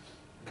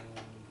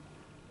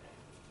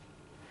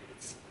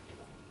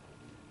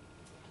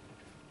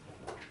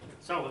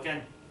 So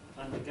again,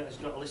 and it's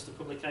got a list of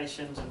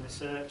publications and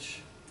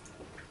research.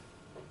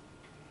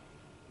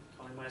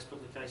 Colin Ware's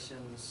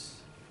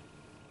publications.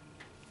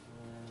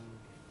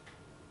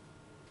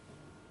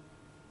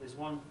 There's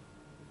one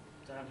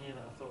down here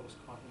that I thought was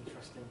quite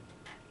interesting.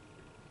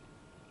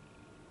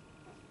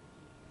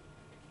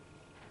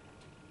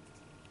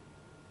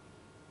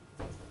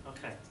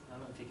 Okay, I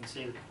don't know if you can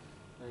see it.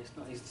 It's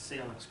not easy to see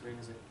on that screen,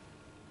 is it?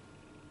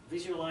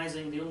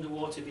 Visualising the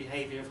underwater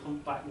behaviour of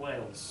humpback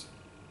whales.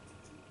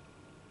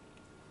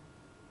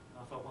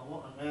 I thought, well,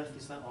 what on earth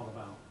is that all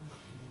about?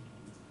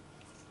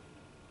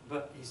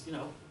 But it's, you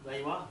know, there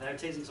you are. There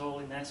it is. It's all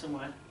in there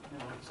somewhere. You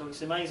know, so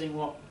it's amazing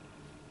what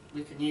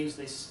we can use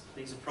these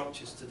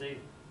approaches to do.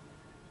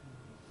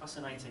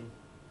 Fascinating,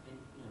 you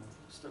know,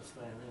 stuff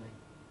there, really.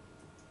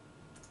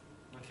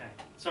 Okay,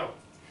 so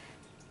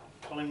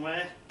Colin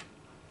Ware,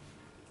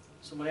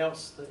 somebody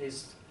else that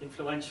is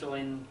influential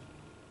in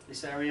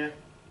this area,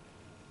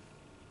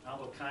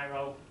 Albert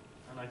Cairo,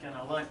 and again,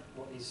 I like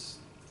what his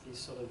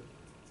sort of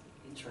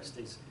interest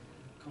is.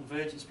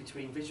 Convergence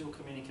between visual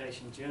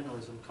communication,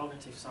 journalism,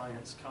 cognitive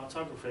science,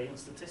 cartography, and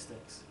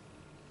statistics.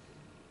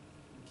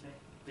 Okay,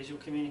 visual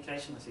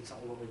communication, that's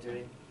exactly what we're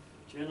doing.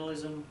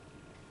 Journalism,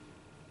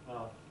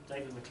 well,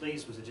 David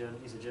McLeese was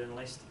he's a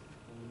journalist,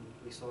 and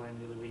we saw him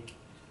the other week.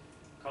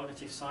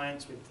 Cognitive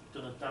science, we've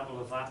done a dabble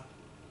of that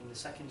in the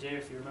second year,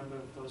 if you remember,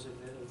 those of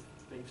you that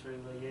have been through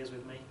the years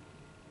with me.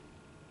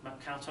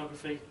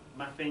 Cartography,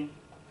 mapping,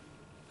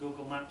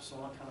 Google Maps,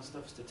 all that kind of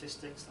stuff,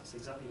 statistics, that's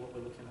exactly what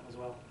we're looking at as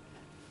well.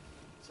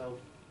 So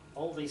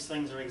all these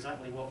things are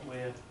exactly what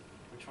we're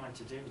trying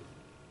to do.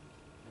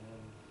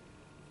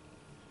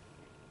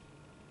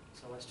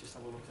 So let's just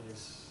have a look at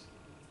his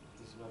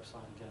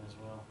website again as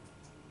well.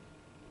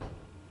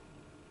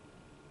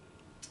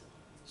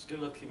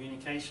 School of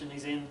Communication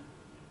he's in.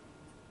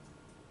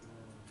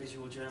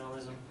 Visual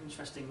journalism,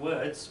 interesting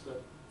words,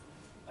 but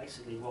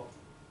basically what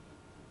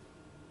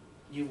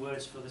new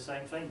words for the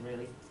same thing,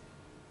 really.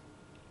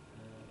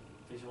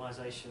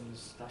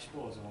 Visualizations,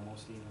 dashboards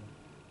almost even.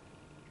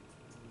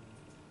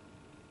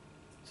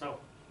 So,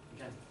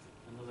 again,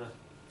 another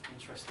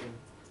interesting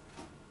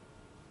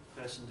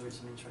person doing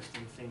some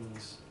interesting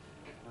things.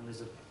 And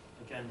he's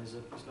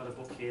got a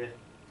book here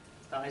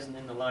that isn't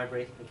in the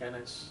library. Again,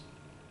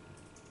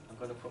 I'm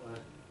going to put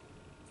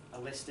a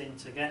list in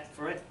to get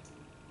for it.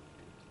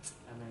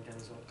 And then again,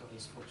 he's got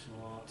his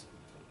functional art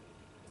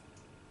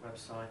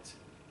website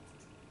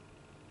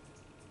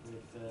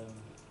with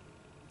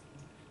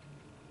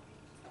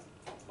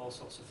all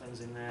sorts of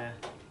things in there.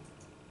 The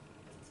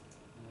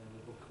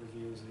book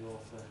reviews, the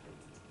author.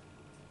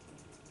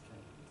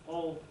 Okay.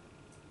 All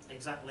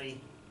exactly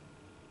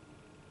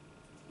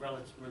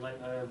relative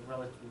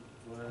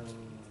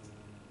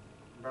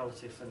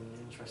and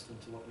interesting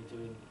to what we're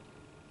doing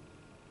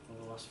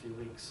over the last few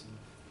weeks and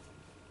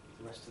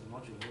the rest of the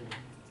module, really.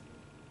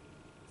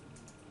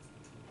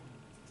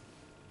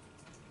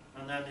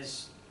 And then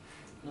there's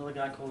another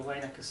guy called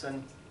Wayne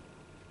Eckerson.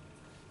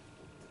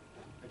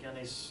 Again,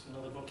 is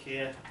another book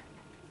here.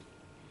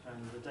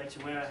 And the Data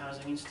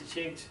Warehousing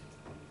Institute.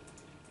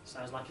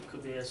 Sounds like it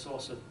could be a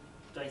source of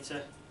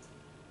data.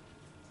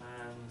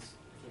 And if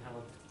you have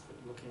a quick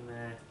look in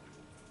there,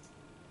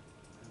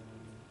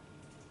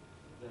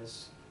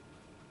 there's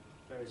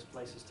various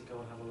places to go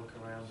and have a look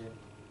around in.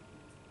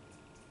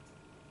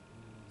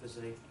 There's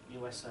a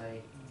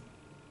USA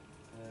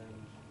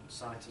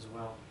site as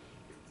well.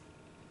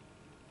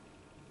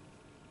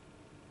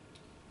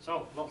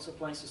 So, lots of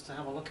places to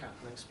have a look at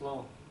and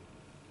explore.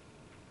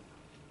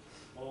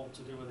 All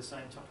to do with the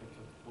same topic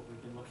of what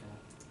we've been looking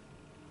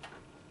at.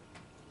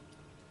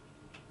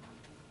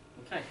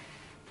 Okay.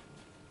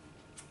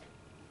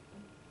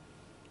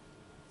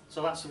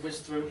 So that's a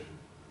whiz through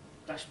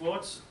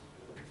dashboards.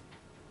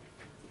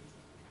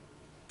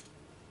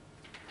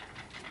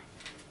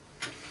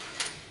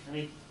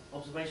 Any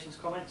observations,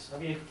 comments?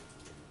 Have you?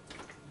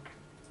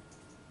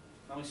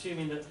 I'm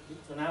assuming that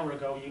an hour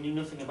ago you knew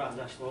nothing about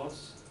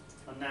dashboards,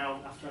 and now,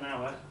 after an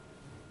hour,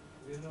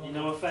 you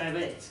know a fair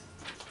bit.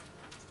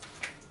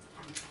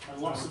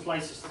 And lots of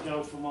places to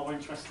go for more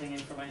interesting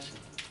information.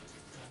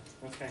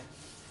 Okay.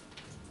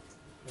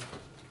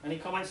 Any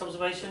comments,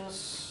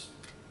 observations?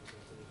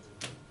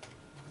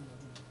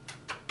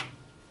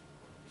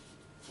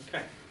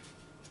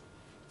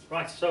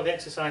 Right, so the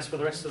exercise for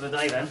the rest of the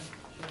day then,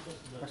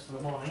 rest of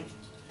the morning.